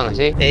fugaban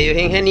así? Ellos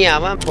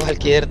ingeniaban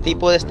cualquier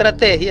tipo de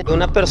estrategia.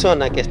 Una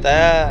persona que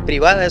está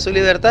privada de su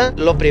libertad,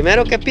 lo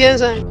primero que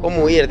piensan,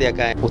 cómo huir de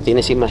acá. Usted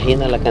no se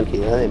imagina la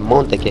cantidad de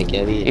monte que aquí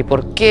había. ¿Y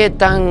por qué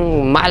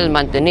tan mal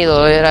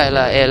mantenido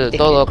era el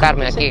todo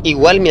Carmen aquí?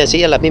 Igual me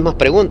hacía las mismas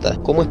preguntas.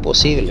 ¿Cómo es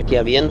posible que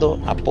habiendo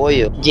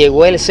apoyo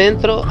llegó el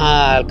centro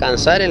a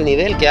alcanzar el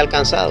nivel que ha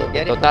alcanzado?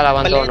 Total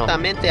abandono.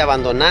 Completamente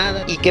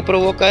abandonada. ¿Y qué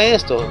provoca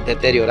esto?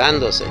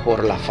 Deteriorándose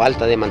por la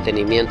falta de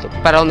mantenimiento.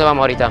 ¿Para dónde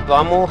vamos ahorita?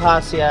 Vamos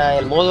hacia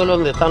el módulo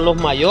donde están los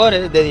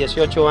mayores de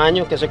 18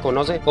 años, que se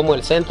conoce como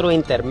el centro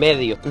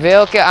intermedio.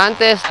 Veo que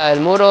antes el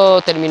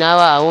muro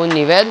terminaba a un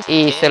nivel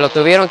y se lo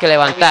tuvieron que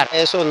levantar.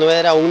 Eso no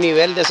era un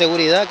nivel de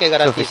seguridad que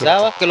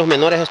garantizaba que los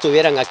menores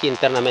estuvieran aquí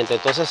internamente.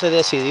 Entonces se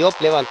decidió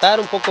levantar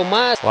un poco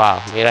más. Wow,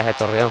 mira ese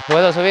torreón.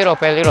 ¿Puedo subir o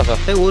peligroso?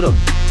 Seguro.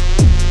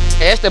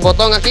 Este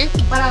botón aquí.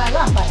 Para la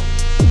lámpara.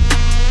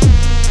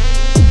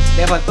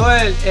 Le faltó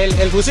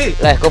el fusil.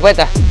 La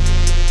escopeta.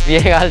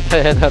 Bien alto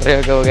ese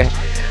torreón, como que.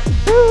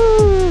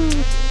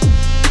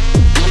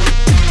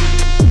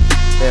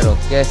 Pero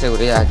Qué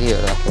seguridad aquí,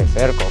 ¿verdad? Qué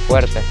cerco,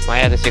 fuerte.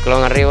 Mallas de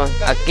ciclón arriba.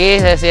 Aquí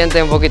se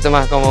siente un poquito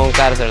más como un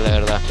cárcel, de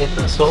verdad.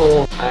 Estas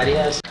son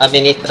áreas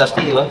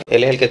administrativas.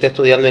 Él es el que está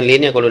estudiando en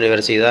línea con la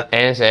universidad.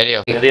 ¿En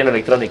serio? Ingeniería en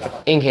electrónica.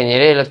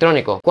 Ingeniería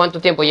electrónico.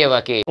 ¿Cuánto tiempo lleva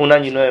aquí? 1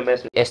 año y 9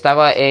 meses.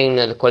 Estaba en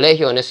el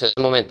colegio en ese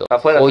momento.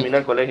 Afuera terminé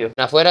el colegio.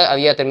 Afuera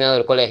había terminado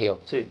el colegio.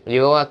 Sí.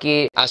 Llegó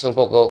aquí hace un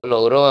poco,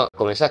 logró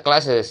comenzar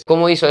clases.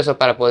 ¿Cómo hizo eso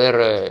para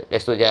poder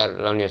estudiar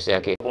la universidad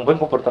aquí? Un buen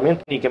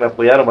comportamiento y que me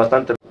apoyaron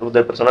bastante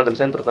del personal del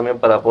centro también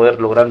para poder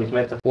lograr mis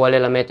metas. ¿Cuál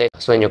es la meta,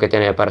 sueño que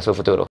tiene para su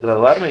futuro?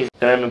 Graduarme y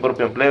tener mi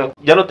propio empleo.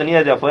 Ya lo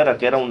tenía de afuera,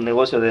 que era un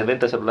negocio de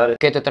venta de celulares.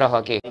 ¿Qué te trajo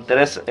aquí?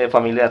 Interés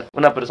familiar.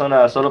 Una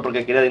persona solo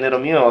porque quería dinero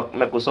mío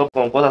me acusó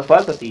con cosas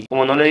falsas y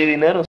como no le di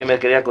dinero, me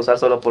quería acusar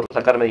solo por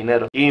sacarme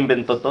dinero. Y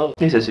inventó todo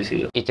y se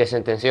suicidó. ¿Y te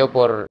sentenció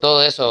por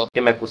todo eso?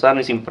 Que me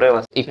acusaron y sin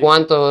pruebas. ¿Y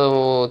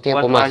cuánto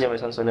tiempo 4 más? 4 años me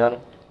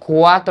sancionaron.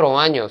 4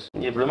 años.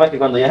 Y el problema es que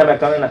cuando ya se me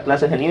acaben las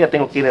clases en línea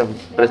tengo que ir en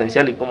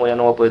presencial y como ya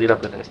no voy a poder ir a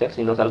presencial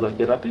si no salgo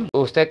aquí rápido.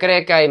 ¿Usted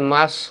cree que hay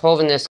más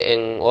jóvenes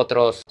en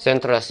otros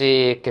centros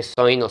así que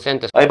son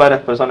inocentes? Hay varias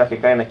personas que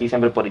caen aquí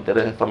siempre por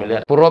intereses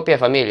familiares. ¿Propia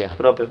familia?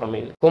 Propia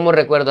familia. ¿Cómo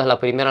recuerdas la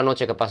primera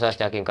noche que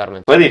pasaste aquí en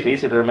Carmen? Fue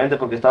difícil realmente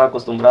porque estaba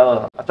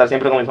acostumbrado a estar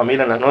siempre con mi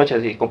familia en las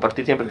noches y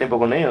compartir siempre tiempo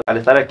con ellos. Al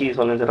estar aquí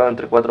solo encerrado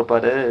entre 4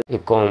 paredes. Y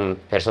con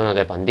personas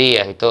de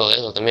pandillas y todo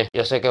eso también.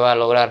 Yo sé que va a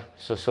lograr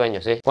sus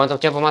sueños, ¿sí? ¿Cuánto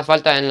tiempo más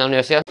falta en la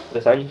universidad?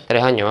 3 años.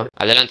 3 años, ¿eh?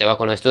 Adelante, va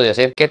con los estudios,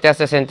 ¿sí? ¿Qué te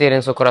hace sentir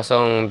en su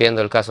corazón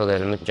viendo el caso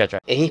del muchacho?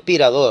 Es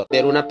inspirador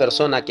ver una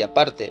persona que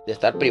aparte de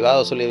estar privado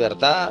de su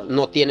libertad,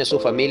 no tiene su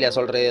familia a su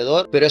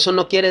alrededor, pero eso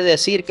no quiere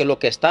decir que lo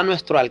que está a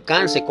nuestro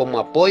alcance como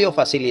apoyo,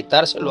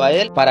 facilitárselo a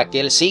él para que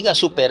él siga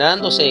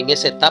superándose en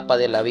esa etapa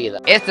de la vida.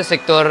 Este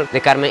sector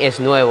de Carmen es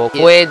nuevo.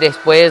 Fue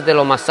después de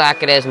los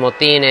masacres,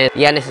 motines,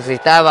 ya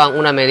necesitaban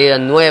una medida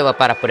nueva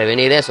para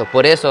prevenir eso.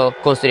 Por eso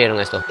construyeron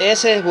esto.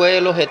 Ese fue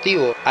el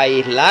objetivo,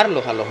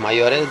 aislarlos a los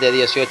mayores de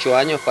 18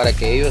 años para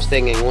que ellos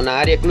estén en una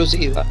área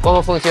exclusiva.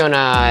 ¿Cómo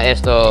funciona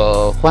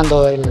esto?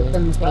 Cuando el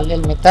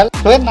metal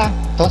suena,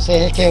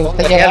 entonces es que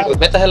usted llega...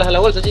 Métaselas a la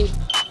bolsa, ching.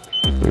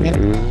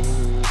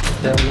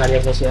 De un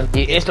área social.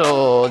 ¿Y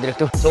esto,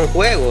 director? Son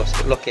juegos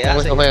los que ¿Cómo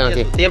hacen. se juegan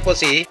aquí? Tiempo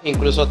sí,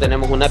 incluso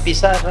tenemos una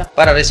pizarra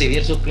para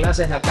recibir sus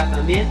clases acá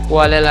también.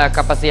 ¿Cuál es la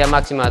capacidad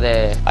máxima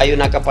de...? Hay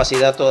una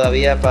capacidad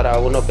todavía para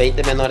unos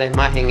 20 menores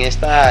más en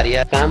esta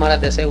área. Cámaras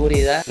de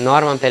seguridad. No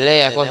arman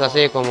peleas, cosas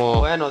así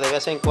como... Bueno, de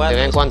vez en cuando. De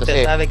vez en cuando, usted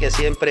sí. sabe que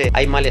siempre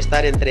hay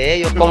malestar entre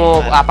ellos.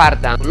 ¿Cómo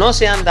apartan? No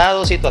se han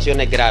dado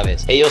situaciones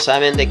graves. Ellos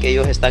saben de que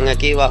ellos están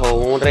aquí bajo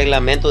un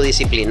reglamento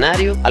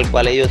disciplinario al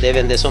cual ellos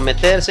deben de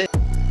someterse.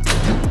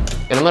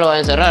 Que no me lo va a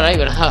encerrar ahí,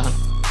 ¿verdad?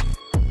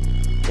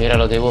 Mira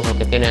los dibujos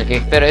que tiene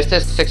aquí. Pero esta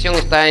sección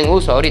está en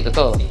uso ahorita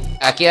todo.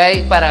 Aquí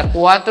hay para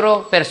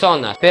 4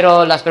 personas.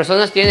 Pero ¿las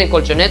personas tienen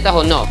colchonetas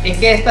o no? Es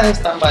que estas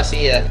están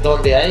vacías.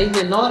 Donde hay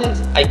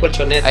menores, hay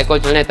colchonetas. Hay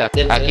colchonetas.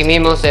 Aquí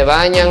mismo se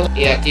bañan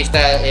y aquí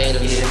está el...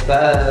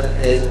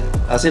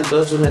 hacen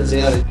todas sus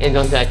necesidades.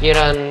 Entonces aquí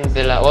eran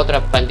de la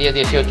otra pandilla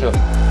 18.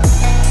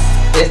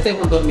 Este es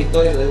un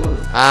dormitorio de uno.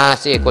 Ah,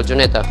 sí,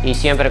 colchoneta. Y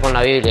siempre con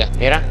la Biblia.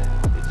 Mira.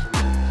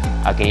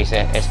 Aquí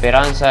dice,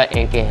 esperanza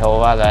en que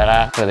Jehová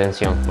dará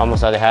redención.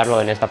 Vamos a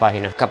dejarlo en esta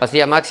página.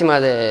 Capacidad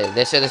máxima de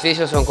ese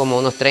edificio son como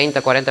unos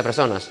 30, 40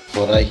 personas.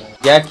 Por ahí.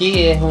 Ya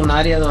aquí es un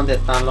área donde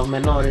están los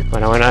menores.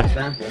 Bueno.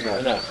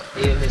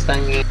 Ellos están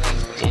en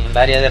el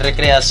área de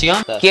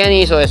recreación. ¿Quién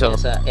hizo eso?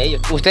 Ellos.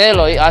 Ustedes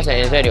lo hacen,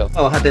 en serio.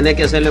 Vamos a tener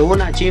que hacerle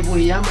una chivo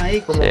y llama ahí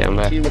como,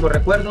 sí, como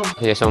recuerdo.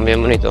 Sí, son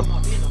bien bonitos.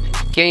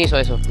 ¿Quién hizo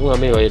eso? Un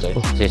amigo ahí.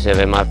 Sí, se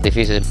ve más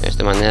difícil de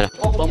esta manera.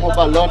 Somos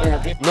balones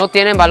aquí. ¿No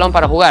tienen balón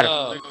para jugar?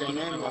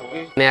 Tenemos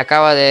aquí. Me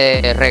acaba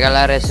de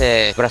regalar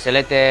ese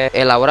bracelete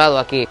elaborado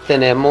aquí.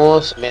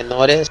 Tenemos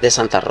menores de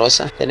Santa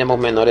Rosa, tenemos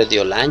menores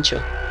de Olancho.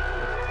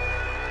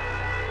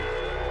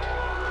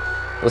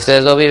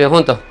 ¿Ustedes dos viven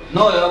juntos?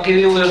 No, yo aquí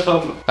vivo yo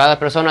solo. Cada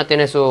persona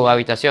tiene su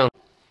habitación.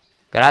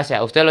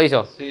 Gracias, ¿usted lo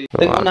hizo? Sí.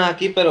 Tengo unas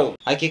aquí, pero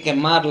hay que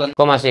quemarlas.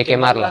 ¿Cómo así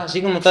quemarlas?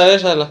 Así como está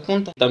esa de las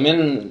puntas.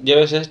 También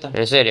lleves esta.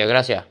 En serio,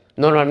 gracias.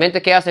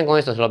 Normalmente, ¿qué hacen con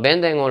estos? ¿Los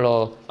venden o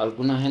los...?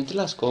 Alguna gente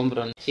las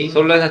compran. Sí.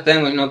 Solo esas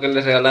tengo y no que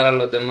les regalara a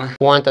los demás.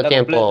 ¿Cuánto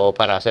tiempo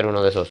para hacer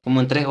uno de esos? Como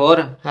en 3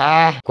 horas.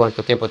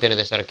 ¿Cuánto tiempo tienes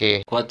de estar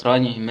aquí? 4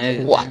 años y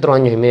medio. 4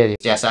 años y medio.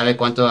 ¿Ya sabe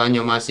cuántos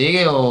años más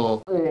sigue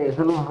o...?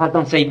 Solo nos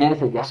faltan 6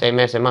 meses ya. 6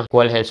 meses más.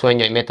 ¿Cuál es el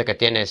sueño y meta que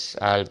tienes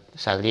al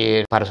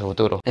salir para su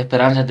futuro?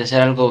 Esperanza de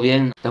hacer algo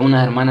bien. Tengo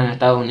unas hermanas en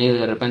Estados Unidos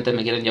y de repente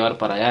me quieren llevar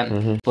para allá.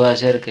 Puede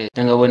ser que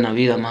tenga buena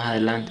vida más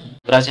adelante.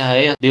 Gracias a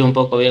ellas vivo un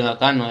poco bien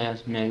acá, ¿no?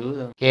 Ellas me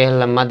ayudan. ¿Qué es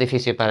la más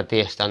difícil para ti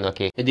estando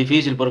aquí? Es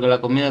difícil porque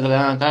la comida que le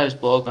dan acá es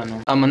poca,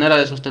 ¿no? A manera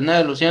de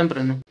sostenerlo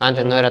siempre, ¿no?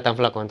 Antes no era tan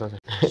flaco entonces.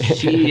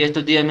 Sí,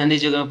 estos días me han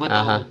dicho que me he puesto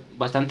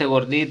bastante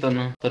gordito,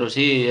 ¿no? Pero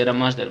sí, era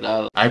más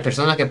delgado. Hay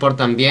personas que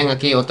portan bien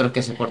aquí, otros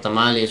que se portan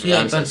mal y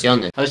dan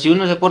sanciones. Si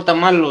uno se porta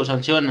mal, lo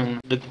sancionan.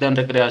 Le quitan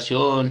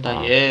recreación,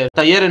 taller.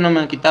 Talleres no me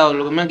han quitado.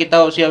 Lo que me han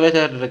quitado sí a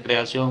veces es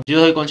recreación. Yo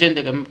soy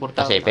consciente que me he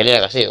portado. Sí,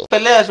 pelea así.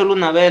 Pelea solo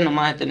una vez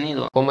nomás he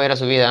tenido. ¿Cómo era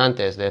su vida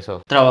antes de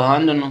eso?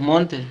 Trabajando en los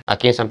montes.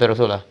 Aquí en San Pedro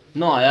Sula.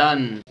 No, allá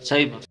en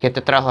Ceiba. ¿Qué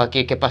te trajo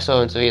aquí? ¿Qué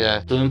pasó en su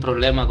vida? Tuve un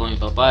problema con mi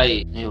papá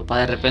y mi papá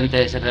de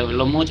repente se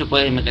rebeló mucho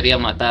pues y me quería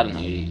matar, ¿no?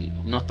 Y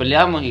nos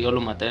peleamos y yo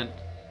lo maté.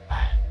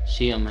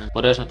 Sí, hombre,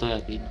 por eso estoy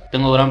aquí.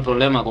 Tengo gran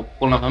problema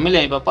con la familia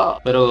de mi papá,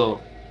 pero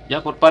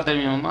ya por parte de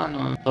mi mamá,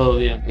 no, todo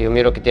bien. Yo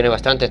miro que tiene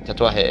bastantes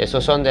tatuajes.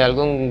 ¿Esos son de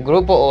algún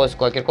grupo o es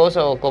cualquier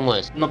cosa o cómo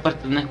es? No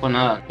pertenezco a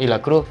nada. ¿Y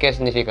la cruz qué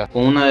significa?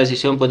 Con una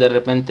decisión pues de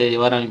repente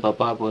llevar a mi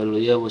papá, pues lo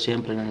llevo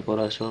siempre en el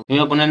corazón. Me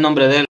iba a poner el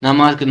nombre de él, nada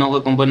más que no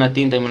fue con buena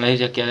tinta y me la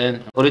hice aquí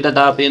adentro. Ahorita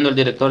estaba pidiendo al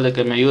director de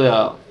que me ayude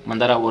a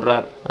mandar a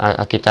borrar.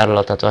 A quitar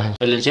los tatuajes.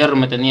 El encierro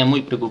me tenía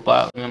muy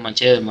preocupado, me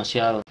manché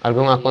demasiado.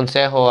 ¿Algún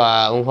consejo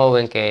a un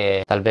joven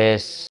que tal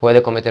vez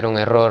puede cometer un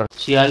error?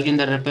 Si alguien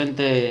de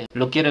repente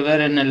lo quiere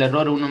ver en el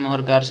error, uno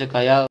mejor quedarse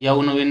callado. Ya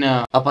uno viene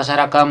a pasar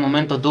acá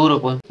momentos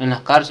duros pues en las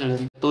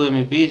cárceles. Tuve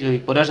mis vicios y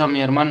por eso a mi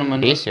hermano me...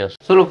 ¿Vicios?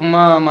 Solo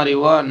fumaba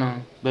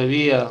marihuana,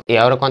 bebía. ¿Y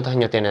ahora cuántos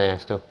años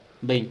tienes tú?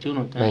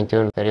 21.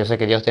 21. Pero yo sé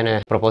que Dios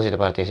tiene propósito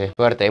para ti, sí.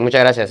 Fuerte. Y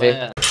muchas gracias, sí.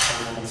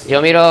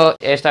 Yo miro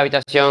esta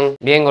habitación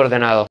bien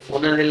ordenado.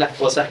 Una de las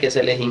cosas que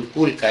se les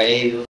inculca a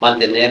ellos,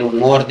 mantener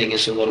un orden en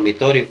su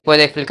dormitorio.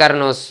 ¿Puede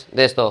explicarnos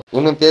de esto?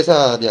 Uno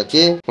empieza de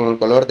aquí con el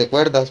color de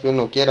cuerdas que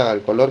uno quiera,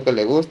 el color que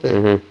le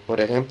guste.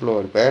 Por ejemplo,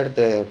 el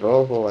verde, el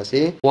rojo,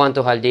 así.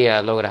 ¿Cuántos al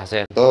día logras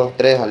hacer? 2,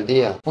 3 al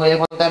día. ¿Puede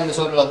contarme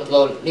sobre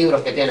los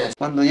libros que tienes?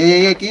 Cuando yo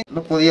llegué aquí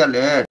no podía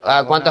leer.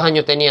 ¿Cuántos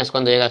años tenías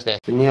cuando llegaste?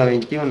 Tenía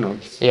 21.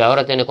 ¿Y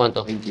ahora tiene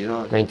cuántos?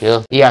 22.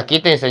 22. ¿Y aquí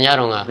te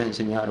enseñaron a...? Me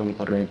enseñaron,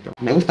 correcto.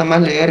 Me gusta más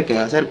leer que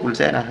hacer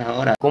pulseras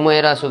ahora. ¿Cómo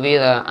era su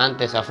vida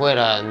antes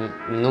afuera?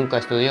 ¿Nunca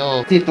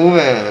estudió? Sí,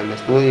 tuve el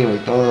estudio y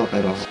todo,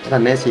 pero era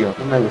necio.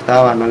 No me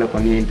gustaba, no le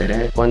ponía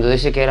interés. Cuando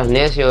dice que eras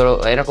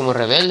necio, ¿era como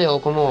rebelde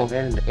o como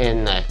rebelde?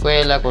 En la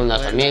escuela, con la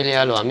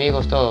familia, los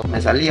amigos, todo?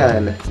 Me salía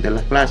de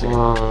las clases.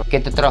 ¿Qué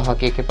te trajo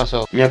aquí? ¿Qué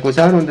pasó? Me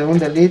acusaron de un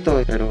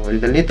delito, pero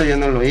el delito yo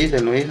no lo hice,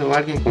 lo hizo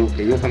alguien con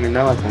que yo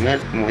caminaba con él.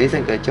 Como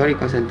dicen que chor y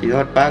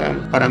consentidor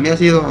pagan. Para mí ha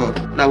sido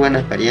una buena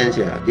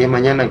experiencia. Y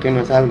mañana que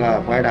uno salga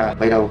afuera,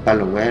 va a ir a buscar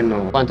lo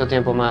bueno. ¿Cuánto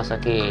tiempo más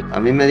aquí? A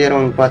mí me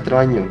dieron 4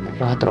 años.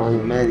 4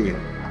 años y medio.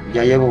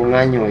 Ya llevo 1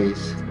 año y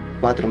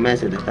 4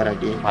 meses de estar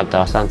aquí. Falta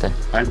bastante.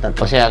 Falta.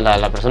 O sea,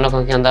 la persona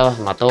con quien andabas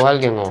mató a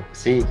alguien o...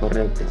 Sí,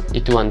 correcto.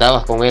 ¿Y tú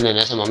andabas con él en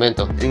ese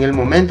momento? En el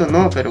momento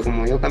no, pero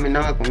como yo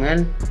caminaba con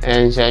él.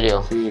 ¿En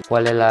serio? Sí.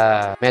 ¿Cuál es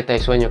la meta y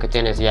sueño que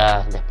tienes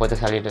ya después de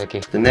salir de aquí?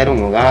 Tener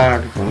un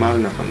hogar, formar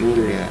una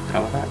familia,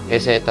 trabajar.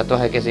 ¿Ese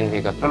tatuaje qué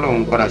significa? Solo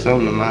un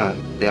corazón nomás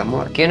de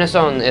amor. ¿Quiénes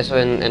son eso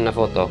en la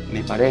foto?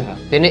 Mi pareja.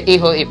 ¿Tiene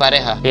hijos y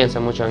pareja? Piensa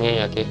mucho en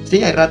ella aquí.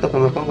 Sí, hay ratos que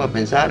me pongo a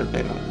pensar,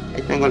 pero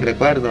ahí tengo el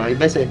recuerdo. Hay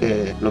veces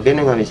que los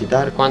vienen a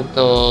visitar.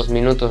 ¿Cuántos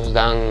minutos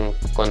dan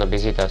cuando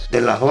visitas?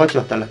 De las 8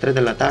 hasta las 3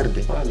 de la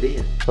tarde. Todo el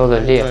día. ¿Todo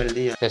el día? Todo el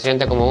día. ¿Se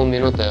siente como 1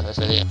 minuto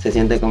ese día? Se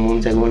siente como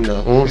 1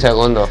 segundo. 1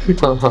 segundo.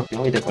 Yo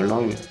voy de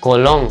Colón.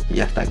 Colón. Y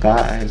hasta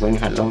acá, el buen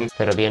jalón.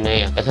 Pero viene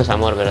ella. Eso es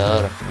amor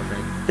verdadero.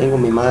 Tengo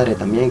mi madre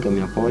también que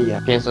me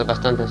apoya. ¿Piensas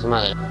bastante en su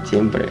madre?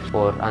 Siempre.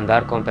 Por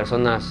andar con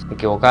personas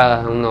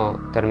equivocadas, uno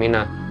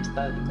termina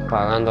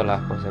pagando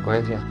las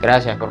consecuencias.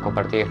 Gracias por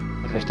compartir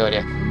esa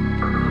historia.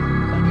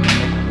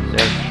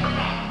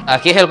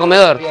 Aquí es el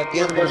comedor.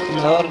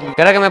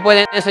 ¿Creo que me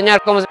pueden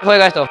enseñar cómo se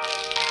juega esto?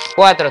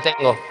 4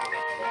 tengo.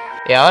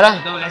 ¿Y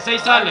ahora? Doble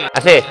 6 sale.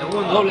 Así.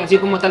 Segundo, doble, así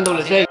como está el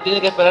doble 6.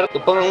 Tiene que esperar que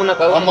pongan una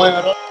cada uno.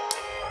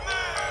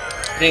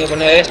 Tiene que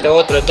poner este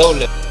otro, el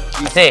doble.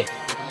 Así.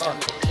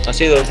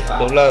 Así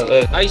doblado.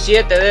 Hay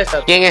 7 de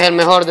estas. ¿Quién es el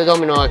mejor de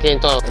dominó aquí en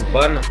todo? El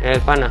pana.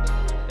 El pana.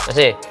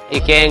 Así.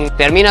 Y quien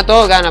termina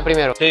todo gana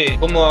primero. Sí.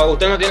 Como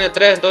usted no tiene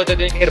 3, entonces usted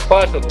tiene que ir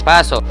paso.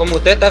 Paso. Como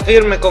usted está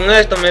firme con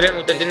esto, miren,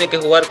 usted tiene que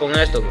jugar con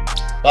esto.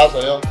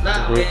 Paso yo.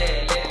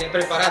 Le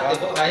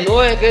preparaste vos ahí.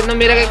 No, es que no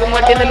mira que como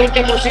él tiene el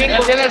último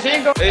 5. Tiene el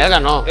 5. Él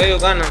ganó.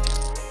 Ellos ganan.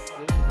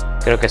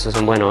 Creo que esos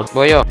son buenos.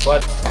 Voy yo.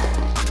 4.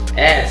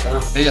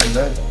 Eso. Sí,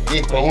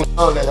 y con un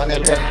doble gané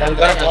el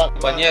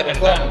compañero.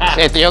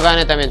 Sí, yo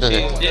gané también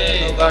entonces. Sí,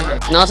 ellos ganan.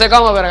 No sé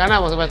cómo, pero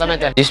ganamos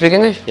supuestamente. Do you speak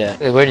English? Yeah.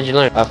 Where did you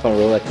learn? I'm from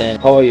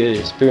Roatan. How are your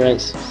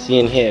experience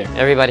seeing here?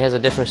 Everybody has a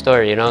different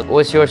story, you know?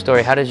 What's your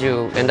story? How did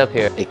you end up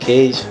here? A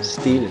cage,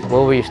 stealing.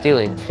 What were you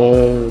stealing?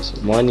 Phones,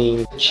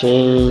 money,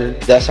 chain.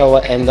 That's how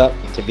I end up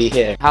to be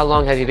here. How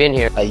long have you been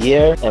here? A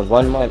year and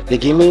 1 month. They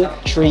give me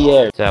 3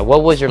 years. So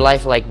what was your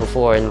life like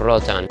before in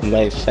Roatan?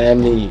 My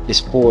family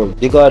is poor.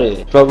 They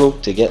gotta struggle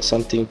to get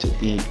something to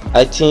eat.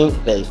 I think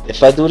like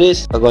if I do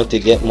this, I'm going to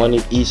get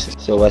money easy.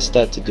 So I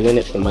started doing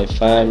it for my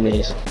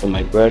families, for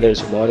my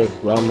brothers, mother,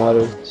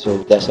 grandmother.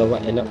 So that's how I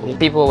end up here.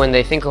 People, when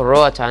they think of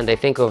Roatan, they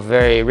think of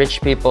very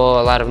rich people,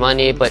 a lot of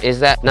money, but is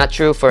that not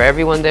true for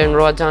everyone there in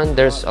Roatan?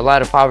 There's a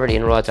lot of poverty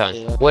in Roatan.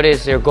 What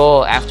is your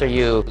goal after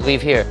you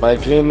leave here? My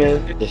dream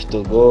is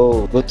to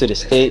go to the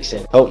States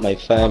and help my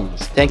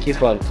families. Thank you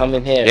for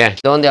coming here. Yeah.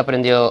 ¿Dónde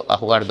aprendió a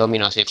jugar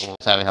dominó así como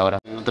sabes ahora?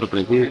 En otro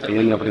presidio,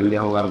 yo aprendí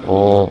a jugar.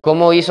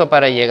 ¿Cómo hizo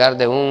para llegar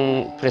de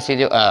un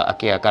presidio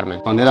aquí a Carmen?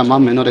 Cuando era más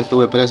menor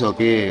estuve preso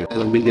aquí en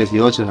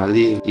 2018,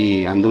 salí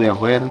y anduve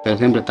afuera, pero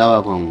siempre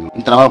estaba con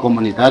un trabajo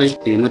comunitario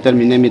y no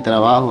terminé mi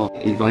trabajo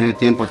y con ese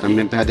tiempo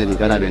también empecé a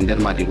dedicar a vender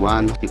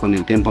marihuana y con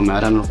el tiempo me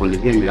agarraron los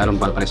policías y me llevaron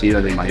para el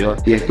presidio de mayor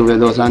y estuve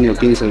 2 años,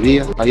 15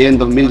 días. Ahí en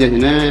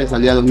 2019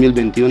 salí a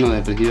 2021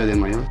 del presidio de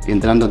mayor y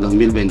entrando en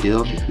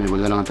 2022 me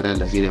volvieron a traer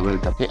de aquí de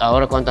vuelta.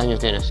 ¿Ahora cuántos años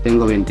tienes?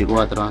 Tengo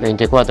 24 años.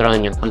 24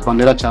 años.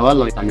 Cuando era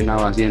chaval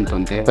caminaba así en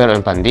tonteras. Pero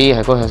en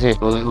pandillas y cosas así.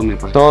 Todo eso me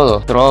pasó. Todo,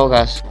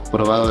 drogas.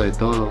 Probado de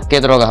todo.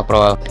 ¿Qué drogas has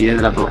probado?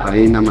 Piedra,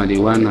 cocaína,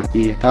 marihuana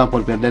y estaba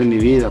por perder mi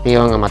vida. Me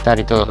iban a matar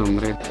y todo.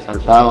 Hombre,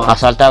 asaltaba.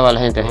 Asaltaba a la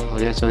gente.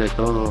 Eso de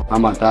todo. Ha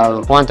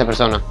matado. ¿Cuántas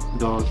personas?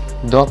 2.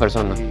 2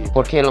 personas. Sí.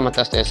 ¿Por qué lo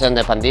mataste? ¿Sean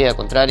de pandilla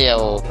contraria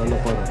o...? Solo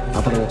por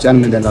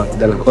aprovecharme de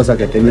las cosas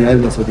que tenía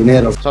él, de su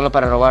dinero. Solo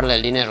para robarle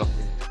el dinero.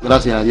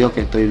 Gracias a Dios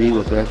que estoy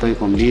vivo, todavía estoy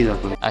con vida.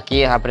 Pues.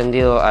 Aquí has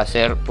aprendido a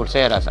hacer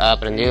pulseras, has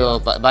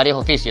aprendido varios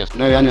oficios.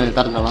 9 años de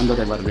estar trabajando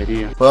de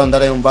barbería. Puedo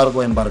andar en un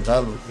barco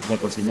embarcado, como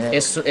cocinero.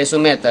 ¿Es su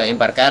meta,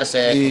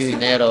 embarcarse, sí,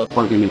 cocinero?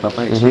 Porque mi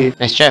papá es chef.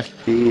 ¿Es chef?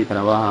 Sí,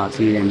 trabaja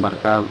así,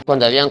 embarcado.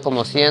 Cuando habían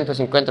como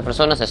 150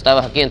 personas,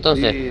 ¿estabas aquí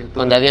entonces? Sí,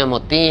 cuando había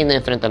motines,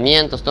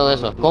 enfrentamientos, todo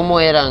eso. ¿Cómo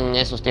eran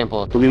esos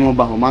tiempos? Estuvimos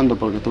bajo mando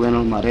porque estuve en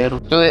los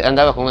mareros. ¿Tú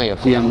andabas con ellos?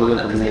 Sí, anduve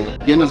con ellos.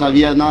 Yo no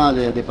sabía nada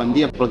de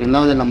pandilla, porque en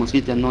lado de la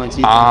Mosita no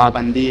existe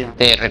pandilla.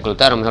 Te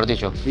reclutaron, mejor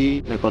dicho.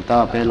 Sí, le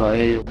cortaba pelo a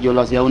ellos. Yo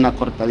lo hacía una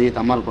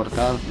cortadita mal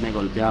cortada, me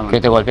golpeaban.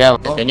 ¿Qué te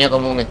golpeaban? Oh. Tenía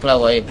como un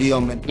esclavo ahí. Sí,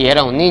 hombre. ¿Y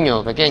era un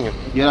niño pequeño?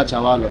 Yo era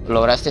chaval.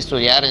 ¿Lograste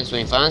estudiar en su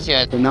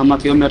infancia? Nada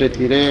más que yo me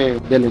retiré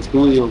del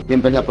estudio y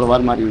empecé a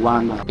probar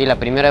marihuana. ¿Y la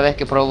primera vez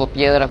que probó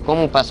piedra,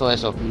 cómo pasó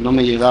eso? No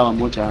me llegaban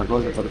muchas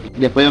cosas. Porque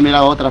después yo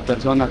miraba a otras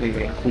personas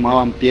que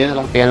fumaban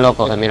piedra. Bien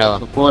loco se miraba.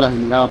 Horas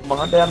miraba.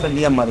 Antes ya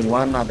vendían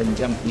marihuana,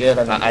 vendían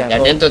piedra.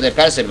 Adentro del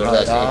cárcel,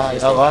 ¿verdad?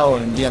 Sí. Abajo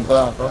vendían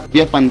todas las cosas.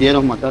 10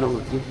 pandilleros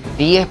mataron aquí.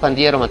 10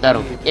 pandilleros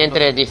mataron.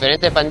 ¿Entre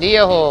diferentes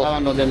pandillas o...?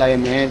 Estaban los de la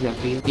MS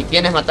aquí. ¿Y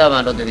quiénes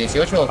mataban? ¿Los de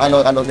 18? A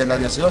los de la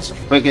 18.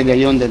 Fue que de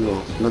ahí donde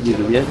los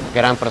disolvieron.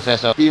 Gran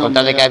proceso. Sí, con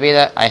tal de que hay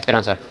vida, hay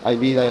esperanza. Hay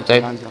vida, hay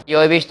esperanza. Sí.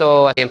 Yo he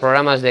visto en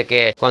programas de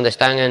que cuando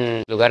están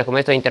en lugares como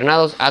estos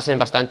internados, hacen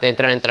bastante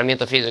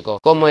entrenamiento físico.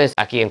 ¿Cómo es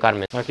aquí en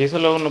Carmen? Aquí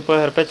solo uno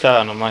puede hacer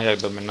pechadas nomás y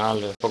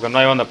abdominales, porque no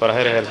hay onda para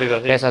hacer ejercicio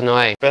así. Pesas no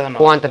hay. Pesas no.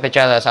 ¿Cuántas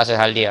pechadas haces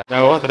al día? Me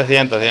hago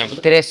 300 siempre.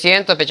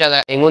 300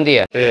 pechadas en un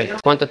día. Sí.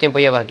 ¿Cuánto tiempo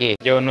llevas aquí?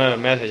 Llevo 9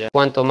 meses ya.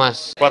 ¿Cuánto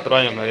más? 4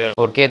 años me dieron.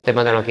 ¿Por qué te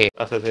mandaron aquí?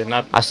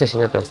 Asesinato.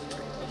 Asesinato.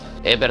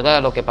 ¿Es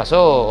verdad lo que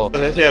pasó?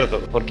 Es cierto.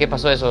 ¿Por qué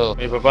pasó eso?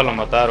 Mi papá lo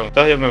mataron.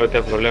 Entonces yo me metí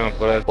en problemas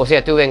por él. O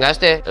sea, tú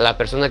vengaste la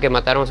persona que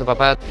mataron a su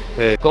papá.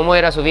 Sí. ¿Cómo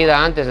era su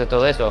vida antes de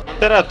todo eso?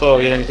 Era todo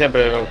bien.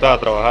 Siempre me gustaba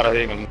trabajar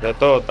así, de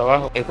todo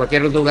trabajo. En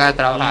cualquier lugar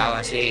trabajaba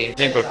así.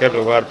 Sí, en cualquier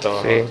lugar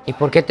trabajaba. Sí. ¿Y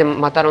por qué te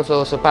mataron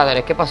su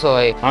padre? ¿Qué pasó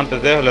ahí?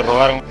 Antes de eso le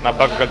robaron una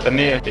paca que él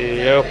tenía.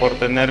 Y ellos por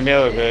tener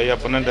miedo que iba a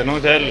poner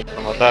denuncia, él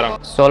lo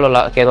mataron. ¿Solo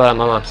quedó la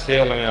mamá? Sí,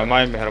 solo mi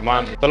mamá y mis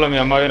hermanos. Solo mi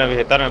mamá viene a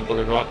visitarme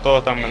porque todos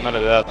están menores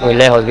de edad. Muy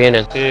lejos vienen.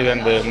 Sí,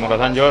 desde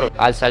Morazán Lloro.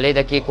 Al salir de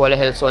aquí, ¿cuál es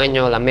el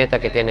sueño, la meta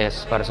que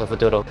tienes para su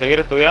futuro?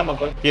 Seguir estudiando,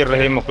 pues. Aquí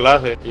recibimos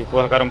clases y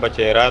puedo sacar un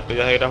bachillerato y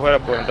ya seguir afuera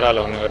puedo entrar a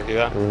la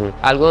universidad.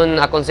 ¿Algún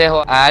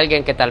consejo a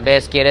alguien que tal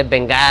vez quiere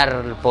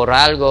vengar por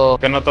algo?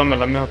 Que no tomen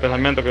los mismos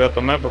pensamientos que yo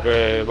tomé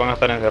porque van a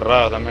estar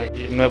encerrados también.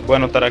 Y no es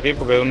bueno estar aquí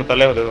porque uno está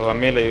lejos de su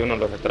familia y uno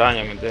los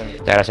extraña, ¿me entiendes?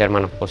 Muchas gracias,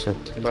 hermano. Pues, sí.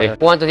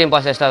 ¿Cuánto tiempo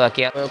has estado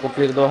aquí? Voy a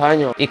cumplir 2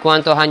 años. ¿Y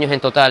cuántos años en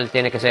total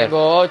tiene que ser?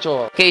 Tengo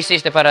 8. ¿Qué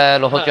hiciste para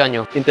los 8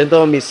 años? Intento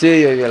de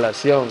homicidio y violación.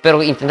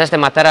 ¿Pero intentaste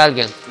matar a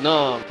alguien?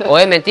 No. ¿O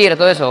es mentira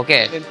todo eso o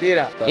qué?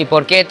 Mentira. ¿Y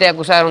por qué te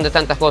acusaron de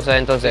tantas cosas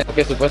entonces?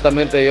 Porque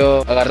supuestamente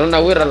yo agarré una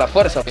güira a la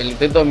fuerza. El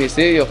intento de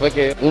homicidio fue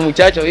que un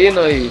muchacho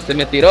vino y se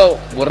me tiró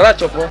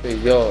borracho, pues.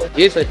 Y yo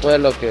hice pues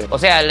lo que... O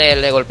sea,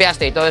 le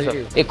golpeaste y todo eso.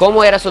 ¿Y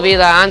cómo era su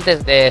vida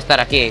antes de estar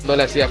aquí? No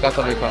le hacía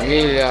caso a mi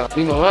familia.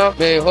 Mi mamá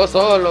me dejó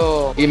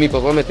solo y mi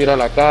papá me tiró a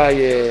la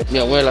calle. Mi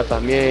abuela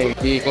también.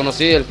 Y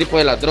conocí el tipo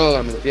de las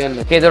drogas, ¿me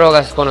entiendes? ¿Qué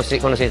drogas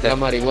conociste? La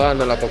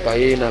marihuana, la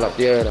cocaína, la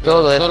piedra.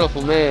 Todo eso. Solo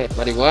fumé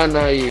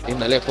marihuana y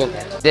inhalé poco.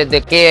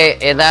 ¿Desde qué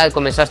edad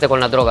comenzaste con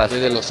las drogas?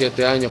 Desde los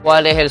 7 años.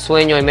 ¿Cuál es el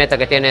sueño y meta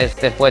que tienes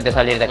después de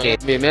salir de aquí?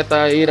 Mi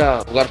meta es ir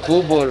a jugar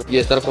fútbol y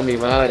estar con mi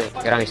madre.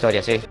 Gran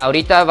historia, sí.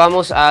 Ahorita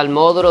vamos al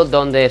módulo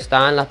donde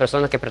están las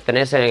personas que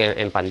pertenecen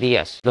en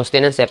pandillas. Los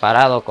tienen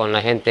separados con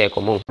la gente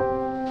común.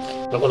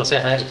 ¿Lo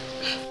conoces a él?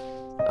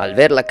 Al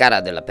ver la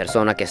cara de la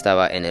persona que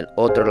estaba en el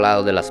otro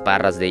lado de las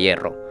barras de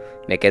hierro,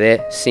 Me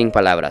quedé sin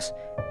palabras.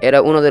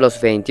 Era uno de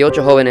los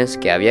 28 jóvenes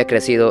que había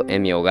crecido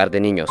en mi hogar de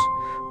niños.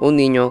 Un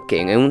niño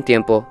que en un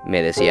tiempo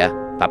me decía,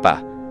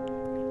 papá.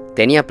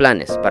 Tenía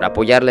planes para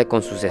apoyarle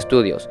con sus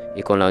estudios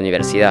y con la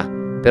universidad,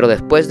 pero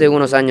después de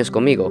unos años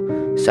conmigo,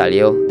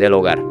 salió del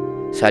hogar,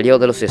 salió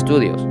de los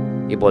estudios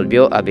y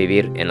volvió a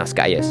vivir en las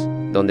calles,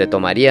 donde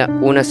tomaría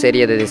una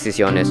serie de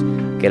decisiones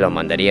que lo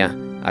mandaría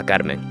a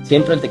Carmen.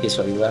 Siempre él te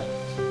quiso ayudar.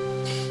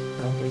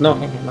 No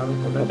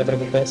te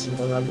preocupes.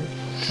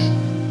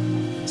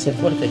 Sé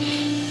fuerte.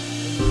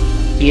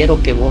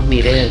 Quiero que vos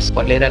mires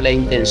cuál era la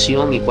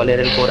intención y cuál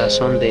era el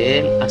corazón de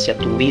él hacia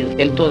tu vida.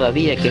 Él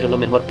todavía quiere lo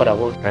mejor para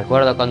vos.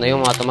 Recuerdo cuando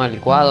íbamos a tomar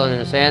licuado en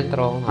el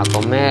centro, a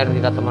comer,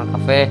 ir a tomar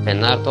café,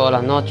 cenar todas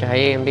las noches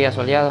ahí en Villa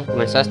Soleada.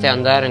 Comenzaste a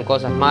andar en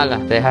cosas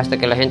malas, te dejaste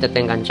que la gente te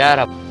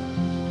enganchara.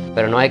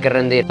 Pero no hay que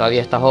rendir,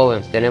 todavía estás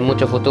joven, tienes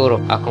mucho futuro,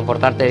 a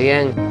comportarte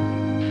bien.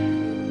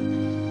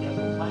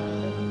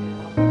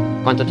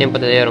 ¿Cuánto tiempo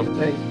te dieron?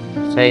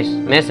 6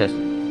 meses.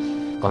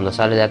 Cuando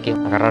sales de aquí,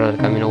 agarrarlo del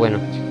camino bueno.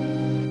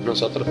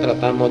 Nosotros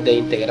tratamos de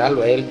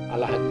integrarlo a él a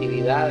las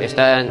actividades.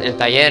 Está en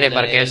talleres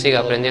para que él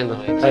siga aprendiendo.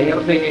 Taller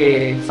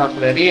de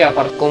sastrería.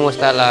 ¿Cómo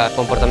está el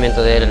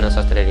comportamiento de él en la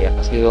sastrería?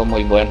 Ha sido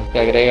muy bueno. Se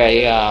agrega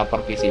ahí a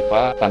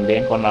participar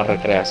también con la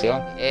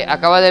recreación.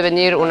 Acaba de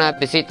venir una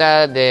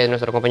visita de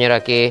nuestro compañero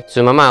aquí.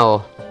 ¿Su mamá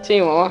o...? Sí,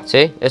 mamá.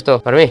 ¿Sí? ¿Esto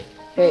para mí?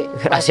 Sí.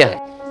 Gracias.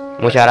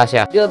 Muchas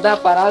gracias. Dios da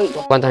para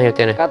algo. ¿Cuántos años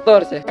tienes?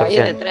 14. Ahí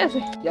de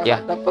 13. Ya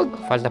falta poco.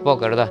 Falta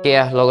poco, ¿verdad? ¿Qué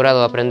has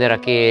logrado aprender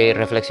aquí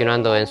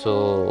reflexionando en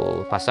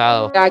su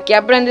pasado? Aquí he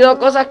aprendido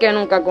cosas que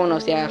nunca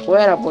conocía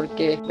afuera,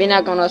 porque vine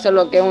a conocer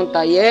lo que es un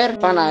taller,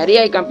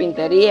 panadería y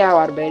carpintería,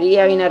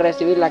 barbería, vine a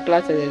recibir la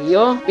clase de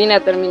Dios, vine a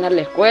terminar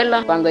la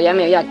escuela cuando ya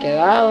me había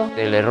quedado.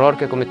 El error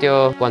que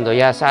cometió cuando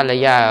ya sale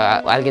ya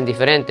alguien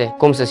diferente,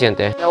 ¿cómo se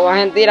siente? Me voy a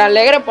sentir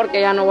alegre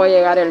porque ya no voy a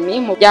llegar el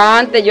mismo. Ya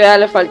antes yo ya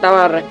le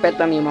faltaba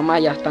respeto a mi mamá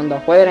ya estando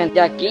afuera. Y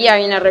aquí ya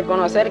vine a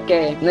reconocer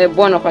que no es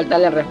bueno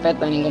faltarle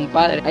respeto a ningún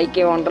padre. Hay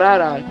que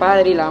honrar al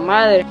padre y la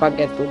madre para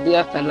que tus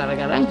días te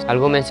alargarán.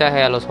 ¿Algún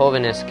mensaje a los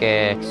jóvenes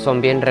que son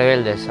bien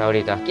rebeldes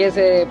ahorita? Que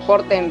se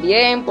porten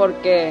bien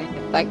porque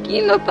aquí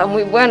no está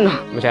muy bueno.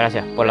 Muchas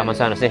gracias por la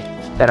manzana, sí.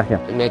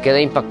 Gracias. Me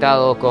quedé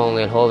impactado con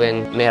el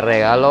joven. Me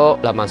regaló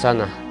la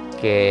manzana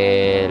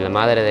que la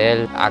madre de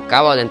él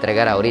acaba de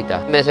entregar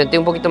ahorita. Me sentí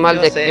un poquito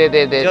mal yo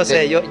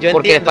porque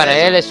entiendo para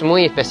eso. él es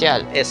muy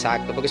especial.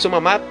 Exacto, porque su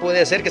mamá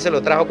puede ser que se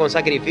lo trajo con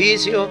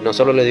sacrificio, no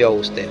solo le dio a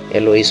usted,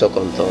 él lo hizo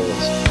con todos.